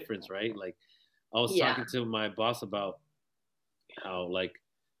make a difference, right? Like I was Yeah. talking to my boss about how like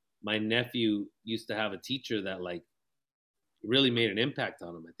my nephew used to have a teacher that like really made an impact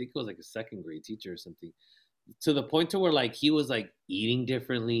on him. I think it was like a second grade teacher or something. To the point to where like he was like eating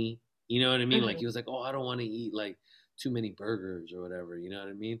differently. You know what I mean? Like Mhm. he was like, "Oh, I don't want to eat like too many burgers or whatever." You know what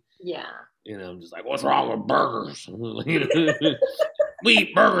I mean? Yeah. I'm just like, "What's wrong with burgers?" We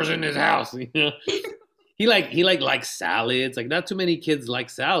eat burgers in this house. He likes salads. Like not too many kids like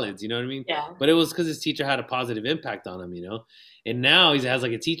salads. You know what I mean? Yeah. But it was because his teacher had a positive impact on him. And now he has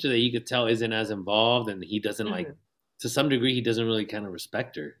like a teacher that you could tell isn't as involved, and he doesn't like Mhm. to some degree he doesn't really kind of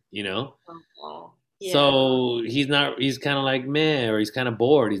respect her. Oh, yeah. So he's kind of like meh, or he's kind of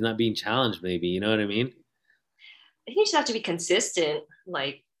bored. He's not being challenged, maybe. You know what I mean? I think you just have to be consistent.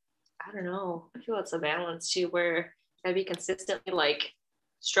 Like, I don't know. I feel it's a balance too, where you gotta be consistently like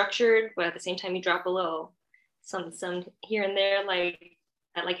structured, but at the same time you drop a little some here and there, like,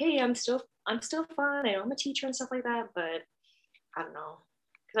 hey, I'm still fun. I know I'm a teacher and stuff like that, but I don't know.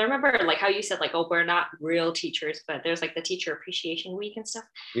 Because I remember like how you said like, oh, we're not real teachers, but there's like the teacher appreciation week and stuff.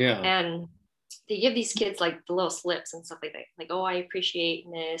 Yeah. And they give these kids like the little slips and stuff like that. Like, oh, I appreciate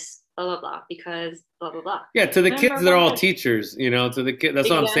Miss blah blah blah because blah blah blah. Yeah, to the I kids, remember they're one all time, teachers. To the kid, that's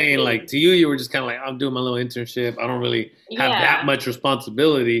what I'm saying. Like exactly. to you, you were just kind of like, I'm doing my little internship. I don't really have that Yeah, much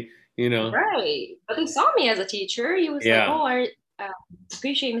responsibility. right. But they saw me as a teacher. He was like, Yeah. oh, I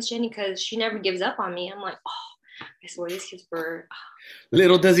appreciate Miss Jenny because she never gives up on me. I'm like, oh, I swear these kids were.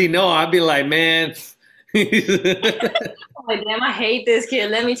 Little does he know, I'd be like, man, Oh, like, damn, I hate this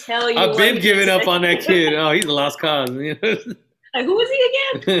kid. Let me tell you I've what been he did giving up today. on that kid. Oh, he's a lost cause. Like, who is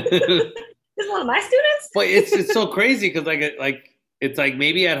he again? This is one of my students. But it's so crazy because like it's like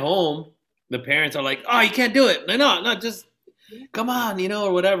maybe at home the parents are like, oh, you can't do it. No, just come on,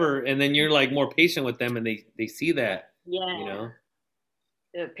 or whatever. And then you're like more patient with them, and they see that, you Yeah. know.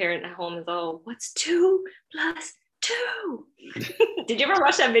 The parent at home is all, what's 2 + 2? Did you ever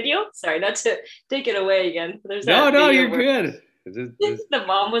watch that video? Sorry, not to take it away again. There's that No, video you're where good. the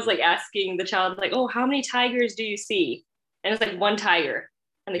mom was like asking the child, like, oh, how many tigers do you see? And it's like one tiger.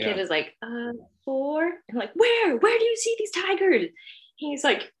 And the kid Yeah, is like, 4. And like, where do you see these tigers? He's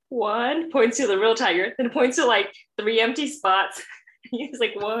like, one, points to the real tiger, then points to like 3 empty spots. He's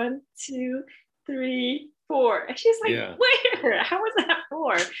like, 1, 2, 3, 4. And she's like, yeah. where? How is that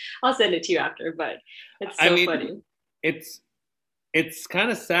 4? I'll send it to you after, but it's I so mean, funny. it's kind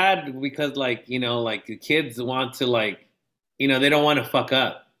of sad because like like the kids want to like they don't want to fuck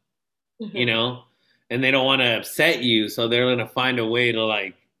up, you Mhm. know, and they don't want to upset you, so they're gonna find a way to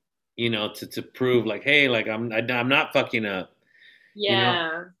like to prove like, hey, like I'm not fucking up, you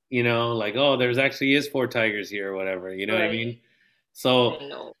know, Yeah, like, oh, there's actually is 4 tigers here or whatever, you know what I right. mean? So I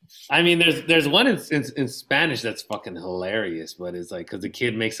know. I mean, there's one in Spanish that's fucking hilarious, but it's like because the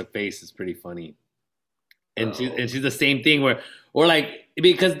kid makes a face, it's pretty funny, and Oh, she's the same thing where or like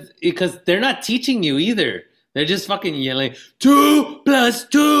because they're not teaching you either. They're just fucking yelling 2 +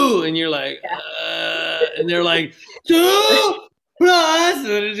 2, and you're like, and they're like 2 + and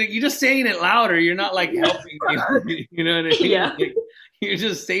it's like, you're just saying it louder. You're not like helping. You know what I mean? yeah, Like, you're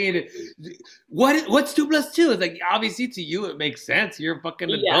just saying it. What's 2 + 2? It's like obviously to you it makes sense. You're a fucking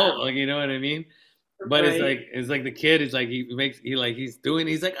yeah, adult. Like you know what I mean? But right. it's like the kid is like he's like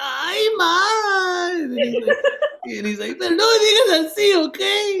ay ma, and he's like pero no digas así,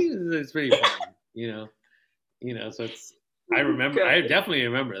 okay? It's pretty funny, So I Oh, remember, God. I definitely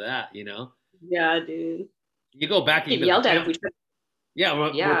remember that, Yeah, dude. You go back and you Get be like, yelled at if damn. we tried. Yeah, but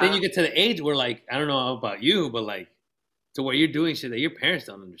then Yeah. you get to the age where like I don't know about you, but like to where you're doing shit that your parents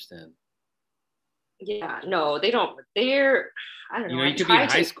don't understand. Yeah. No, they don't. They're, I don't You know. know, I you could be in try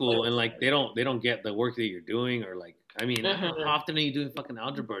to high explain school it and to like they don't get the work that you're doing or like I mean, I don't know, how them. often are you doing fucking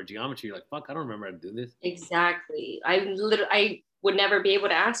algebra or geometry? You're like, fuck, I don't remember how to do this. Exactly. I would never be able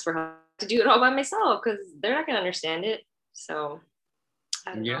to ask for help to do it all by myself because they're not gonna understand it. So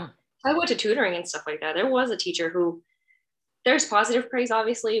I don't know. Yeah. I went to tutoring and stuff like that. There was a teacher who there's positive praise,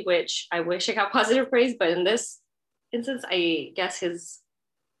 obviously, which I wish I got positive praise, but in this instance, I guess his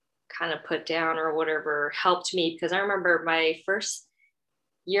kind of put down or whatever helped me because I remember my first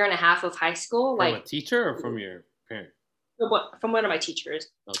year and a half of high school, From like a teacher or from your parent? from one of my teachers.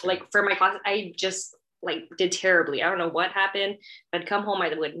 Okay. Like for my class, I just like did terribly. I don't know what happened. I'd come home,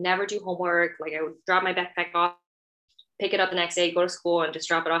 I would never do homework. Like I would drop my backpack off, pick it up the next day, go to school, and just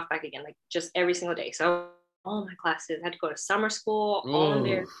drop it off back again, like just every single day. So all my classes I had to go to summer school, all Oh,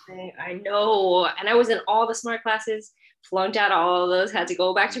 embarrassing. I know, and I was in all the smart classes. Flunked out all of those, had to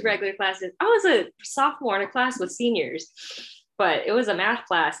go back to regular classes. I was a sophomore in a class with seniors, but it was a math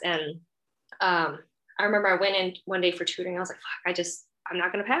class, and um, I remember I went in one day for tutoring. I was like, fuck, I'm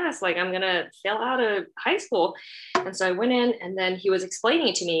not going to pass. Like, I'm going to fail out of high school. And so I went in and then he was explaining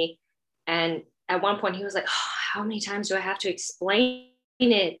it to me. And at one point he was like, oh, how many times do I have to explain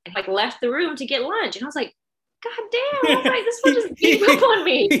it? And like left the room to get lunch. And I was like, God damn. I was like, this one just gave up on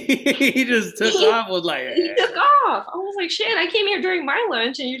me. he just took he, off. Was like, he took off. I was like, shit, I came here during my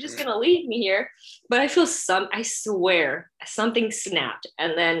lunch and you're just gonna leave me here. But I swear, something snapped.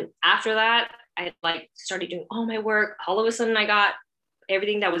 And then after that, I like started doing all my work. All of a sudden I got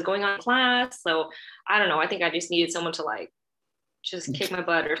everything that was going on in class. So I don't know. I think I just needed someone to like just kick my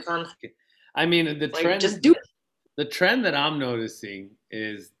butt or something. I mean, the Like trend, just do it. the trend that I'm noticing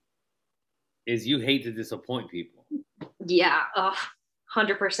is you hate to disappoint people. Yeah.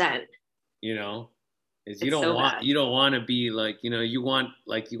 100%. You know, is It's so bad. you don't want to be like you want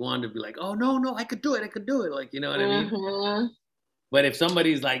to be like, oh no, I could do it, like you know what I mean. Mm-hmm. But if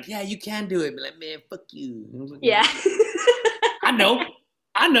somebody's like, yeah, you can do it, be like, man, fuck you. Yeah. I know,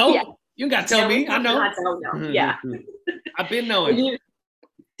 I Yeah. know. You gotta tell me, I know. No. Yeah. I've been knowing.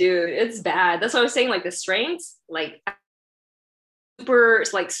 Dude, it's bad. That's what I was saying. Like the strengths, like super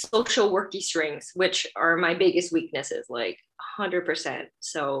like social worky strengths, which are my biggest weaknesses, like 100%.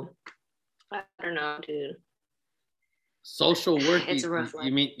 So I don't know, dude. Social work. It's a rough You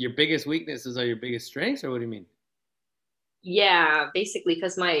life. mean your biggest weaknesses are your biggest strengths, or what do you mean? Yeah, basically,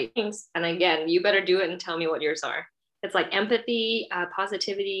 because my things, and again, you better do it and tell me what yours are. It's like empathy,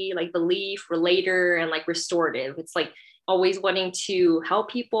 positivity, like belief, relator, and like restorative. It's like always wanting to help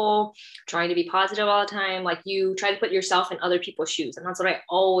people, trying to be positive all the time. Like you try to put yourself in other people's shoes. And that's what I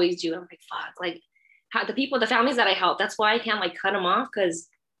always do. I'm like, fuck, like how the people, the families that I help, that's why I can't like cut them off because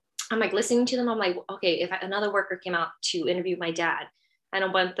I'm like listening to them. I'm like, okay, if another worker came out to interview my dad, I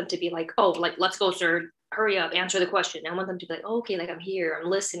don't want them to be like, oh, like, let's go, sir. Hurry up, answer the question. I want them to be like, oh, okay, like I'm here, I'm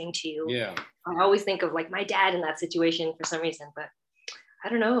listening to you. Yeah. I always think of like my dad in that situation for some reason, but I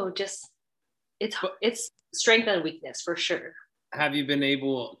don't know, just But it's strength and weakness for sure. have you been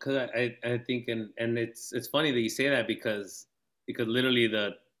able? Because I think and it's funny that you say that because literally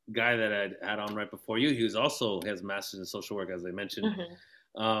the guy that I had on right before you, he was also has masters in social work, as I mentioned.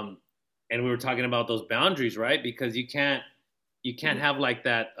 Mm-hmm. Um, and we were talking about those boundaries, right? Because you can't have like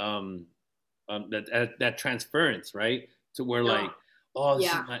that transference, right? To where No. like, oh,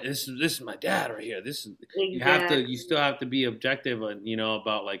 Yeah, this is my dad right here. This is you exactly. still have to be objective,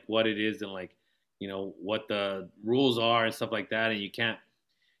 about like what it is and like, what the rules are and stuff like that, and you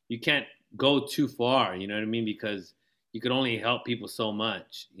can't go too far. You know what I mean? Because you could only help people so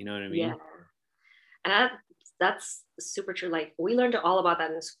much. You know what I Yeah, mean? and that's super true. Like we learned all about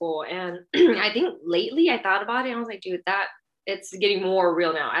that in school, and I think lately I thought about it. And I was like, dude, that it's getting more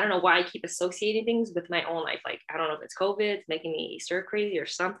real now. I don't know why I keep associating things with my own life. Like I don't know if it's COVID it's making me stir crazy or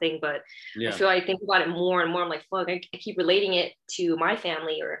something, but I Yeah. feel I think about it more and more. I'm like, fuck, I keep relating it to my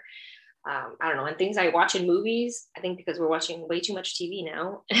family or I don't know, and things I watch in movies. I think because we're watching way too much TV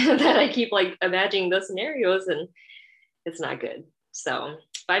now that I keep like imagining those scenarios, and it's not good. So,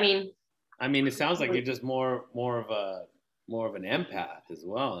 but I mean, I mean, it sounds like you're just more of an empath as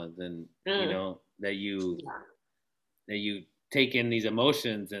well, than mm, yeah. that you take in these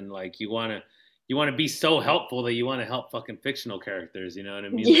emotions and like you want to be so helpful that you want to help fucking fictional characters. You know what I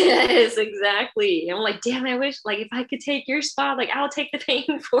mean? Like, Yes, exactly. I'm like, damn, I wish like if I could take your spot, like I'll take the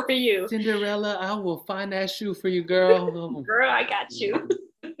pain for you. Cinderella, I will find that shoe for you, girl. Girl, I got you.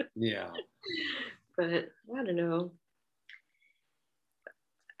 Yeah. But I don't know.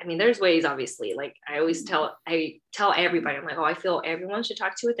 I mean, there's ways, obviously. Like I tell everybody, I'm like, oh, I feel everyone should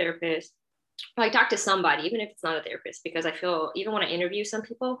talk to a therapist. Like talk to somebody, even if it's not a therapist, because I feel even when I interview some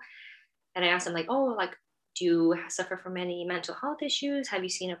people and I ask them like, oh, like, do you suffer from any mental health issues? Have you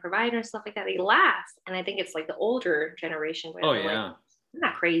seen a provider and stuff like that? They laugh. And I think it's like the older generation where Oh they're like, yeah. we're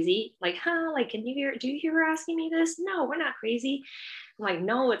not crazy. Like, huh? Like, do you hear her asking me this? No, we're not crazy. I'm like,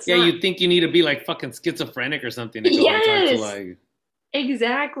 no, it's Yeah, not. you think you need to be like fucking schizophrenic or something to go and talk to Yes, like,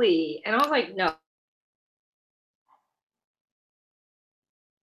 exactly. And I was like, no,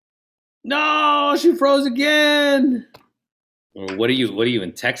 no, she froze again. Or what are you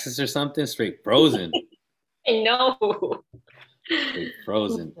in Texas or something? Straight frozen. I know. Straight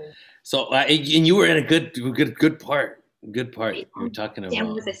frozen. So and you were in a good part. Good part. You were talking Damn, what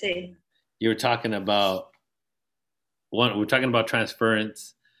about was I saying? you were talking about one we're talking about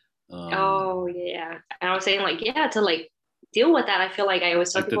transference. Um Oh yeah. And I was saying like, yeah, to like deal with that, I feel like I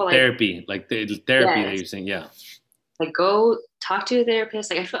always tell like people like, the therapy that yes, you're saying, yeah. like go talk to a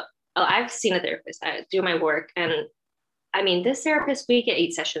therapist. Like I feel oh, I've seen a therapist. I do my work, and I mean, this therapist, we get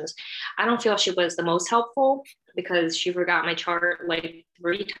 8 sessions. I don't feel she was the most helpful because she forgot my chart like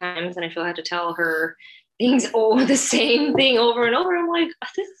 3 times, and I feel I had to tell her things oh the same thing over and over. I'm like,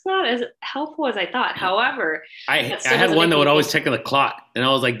 this is not as helpful as I thought. However, that I still had doesn't one make that would me always think. check on the clock, and I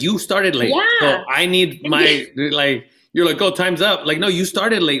was like, "You started late, so Yeah. I need my like." You're like, "Oh, time's up." Like, no, you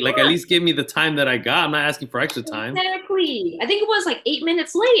started late. Like, at least give me the time that I got. I'm not asking for extra time. Exactly. I think it was like 8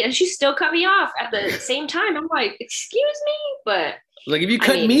 minutes late, and she still cut me off at the same time. I'm like, excuse me, but Like, if you I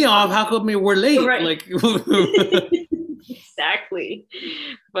cut mean, me off, how come we're you're late? right. Like, Exactly.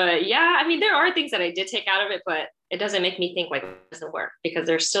 But yeah, I mean, there are things that I did take out of it, but it doesn't make me think like it doesn't work because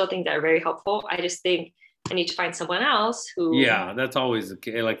there's still things that are very helpful. I just think I need to find someone else who yeah, that's always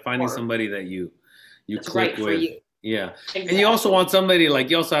okay. Like finding or somebody that you that's click right for with. you. Yeah, and you also Exactly. want somebody like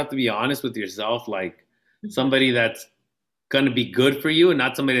you also have to be honest with yourself. Like somebody that's gonna be good for you, and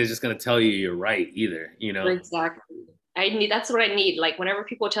not somebody that's just gonna tell you you're right either. You know. Exactly. I need that's what I need. Like whenever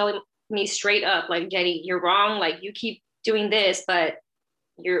people tell me straight up, like Jenny, you're wrong. Like you keep doing this, but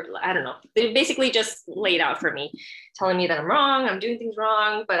you're I don't know. They basically just laid out for me, telling me that I'm wrong, I'm doing things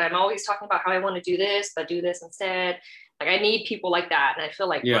wrong, but I'm always talking about how I want to do this, but do this instead. Like I need people like that. And I feel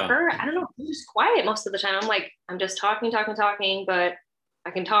like for Yeah. her, I don't know, I'm just quiet most of the time. I'm like, I'm just talking, but I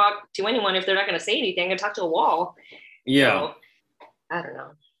can talk to anyone if they're not gonna say anything. I can talk to a wall. Yeah. So I don't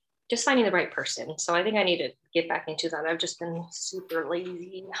know. Just finding the right person. So I think I need to get back into that. I've just been super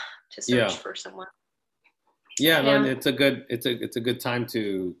lazy to search Yeah. for someone. Yeah, no, and Yeah. it's a good time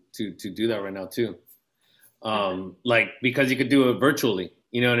to do that right now too. Mhm. Like because you could do it virtually.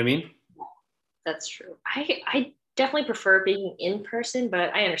 You know what I mean? That's true. I definitely prefer being in person,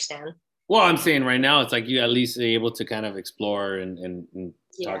 but I understand. Well, I'm saying right now it's like you at least are able to kind of explore and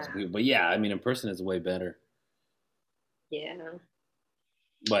talk Yeah. to people. But yeah, I mean in person is way better. Yeah.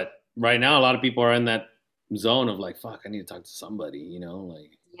 But right now a lot of people are in that zone of like, fuck, I need to talk to somebody, you know,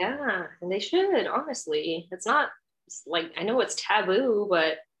 like Yeah. And they should, honestly. It's not it's like I know it's taboo,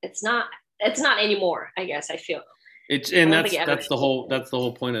 but it's not anymore, I guess I feel. it's I and don't think it ever should that's the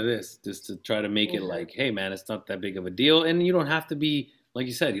whole point of this, just to try to make be. it like, hey man, it's not that big of a deal, and you don't have to be like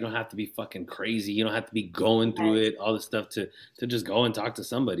you said, you don't have to be fucking crazy, you don't have to be going through Yes. it, all this stuff to just go and talk to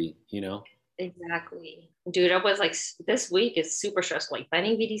somebody, you know. Exactly. Dude, I was like, this week is super stressful. Like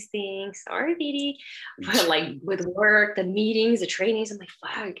planning VD's things. Sorry, VD. But like with work, the meetings, the trainings, I'm like,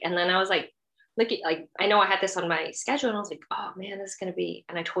 fuck. And then I was like, look at like, I know I had this on my schedule and I was like, oh man, this is going to be,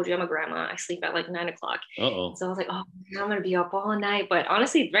 and I told you I'm a grandma. I sleep at like 9 o'clock. Uh-oh. So I was like, oh, man, I'm going to be up all night. But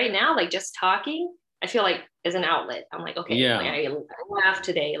honestly, right now, like just talking, I feel like is an outlet. I'm like, okay, like Yeah. I laughed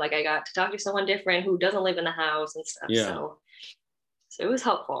today. Like I got to talk to someone different who doesn't live in the house and stuff. Yeah. So it was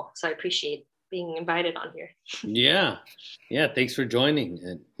helpful. So I appreciate being invited on here. Yeah. Yeah, thanks for joining.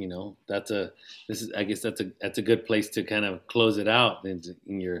 And you know, this is I guess that's a good place to kind of close it out. And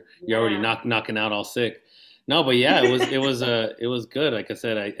you're already Yeah. knocking out all sick. No, but yeah, it was good. Like I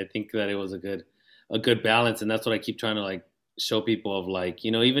said, I think that it was a good balance, and that's what I keep trying to like show people of like,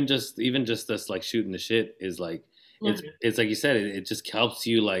 you know, even just us like shooting the shit is like Mhm. it's like you said, it just helps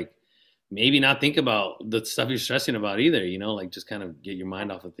you like maybe not think about the stuff you're stressing about either, you know, like just kind of get your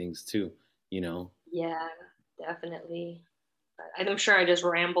mind off of things too, you know. Yeah, definitely. But I'm sure I just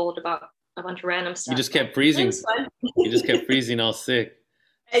rambled about a bunch of random You stuff, just but kept it was freezing. fun. You just kept freezing all sick.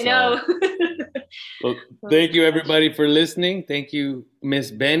 I So, know. well, Oh thank you gosh. everybody for listening. Thank you, Miss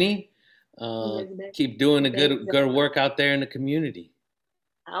Benny. Keep doing a Thank you. good work out there in the community.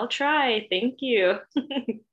 I'll try. Thank you.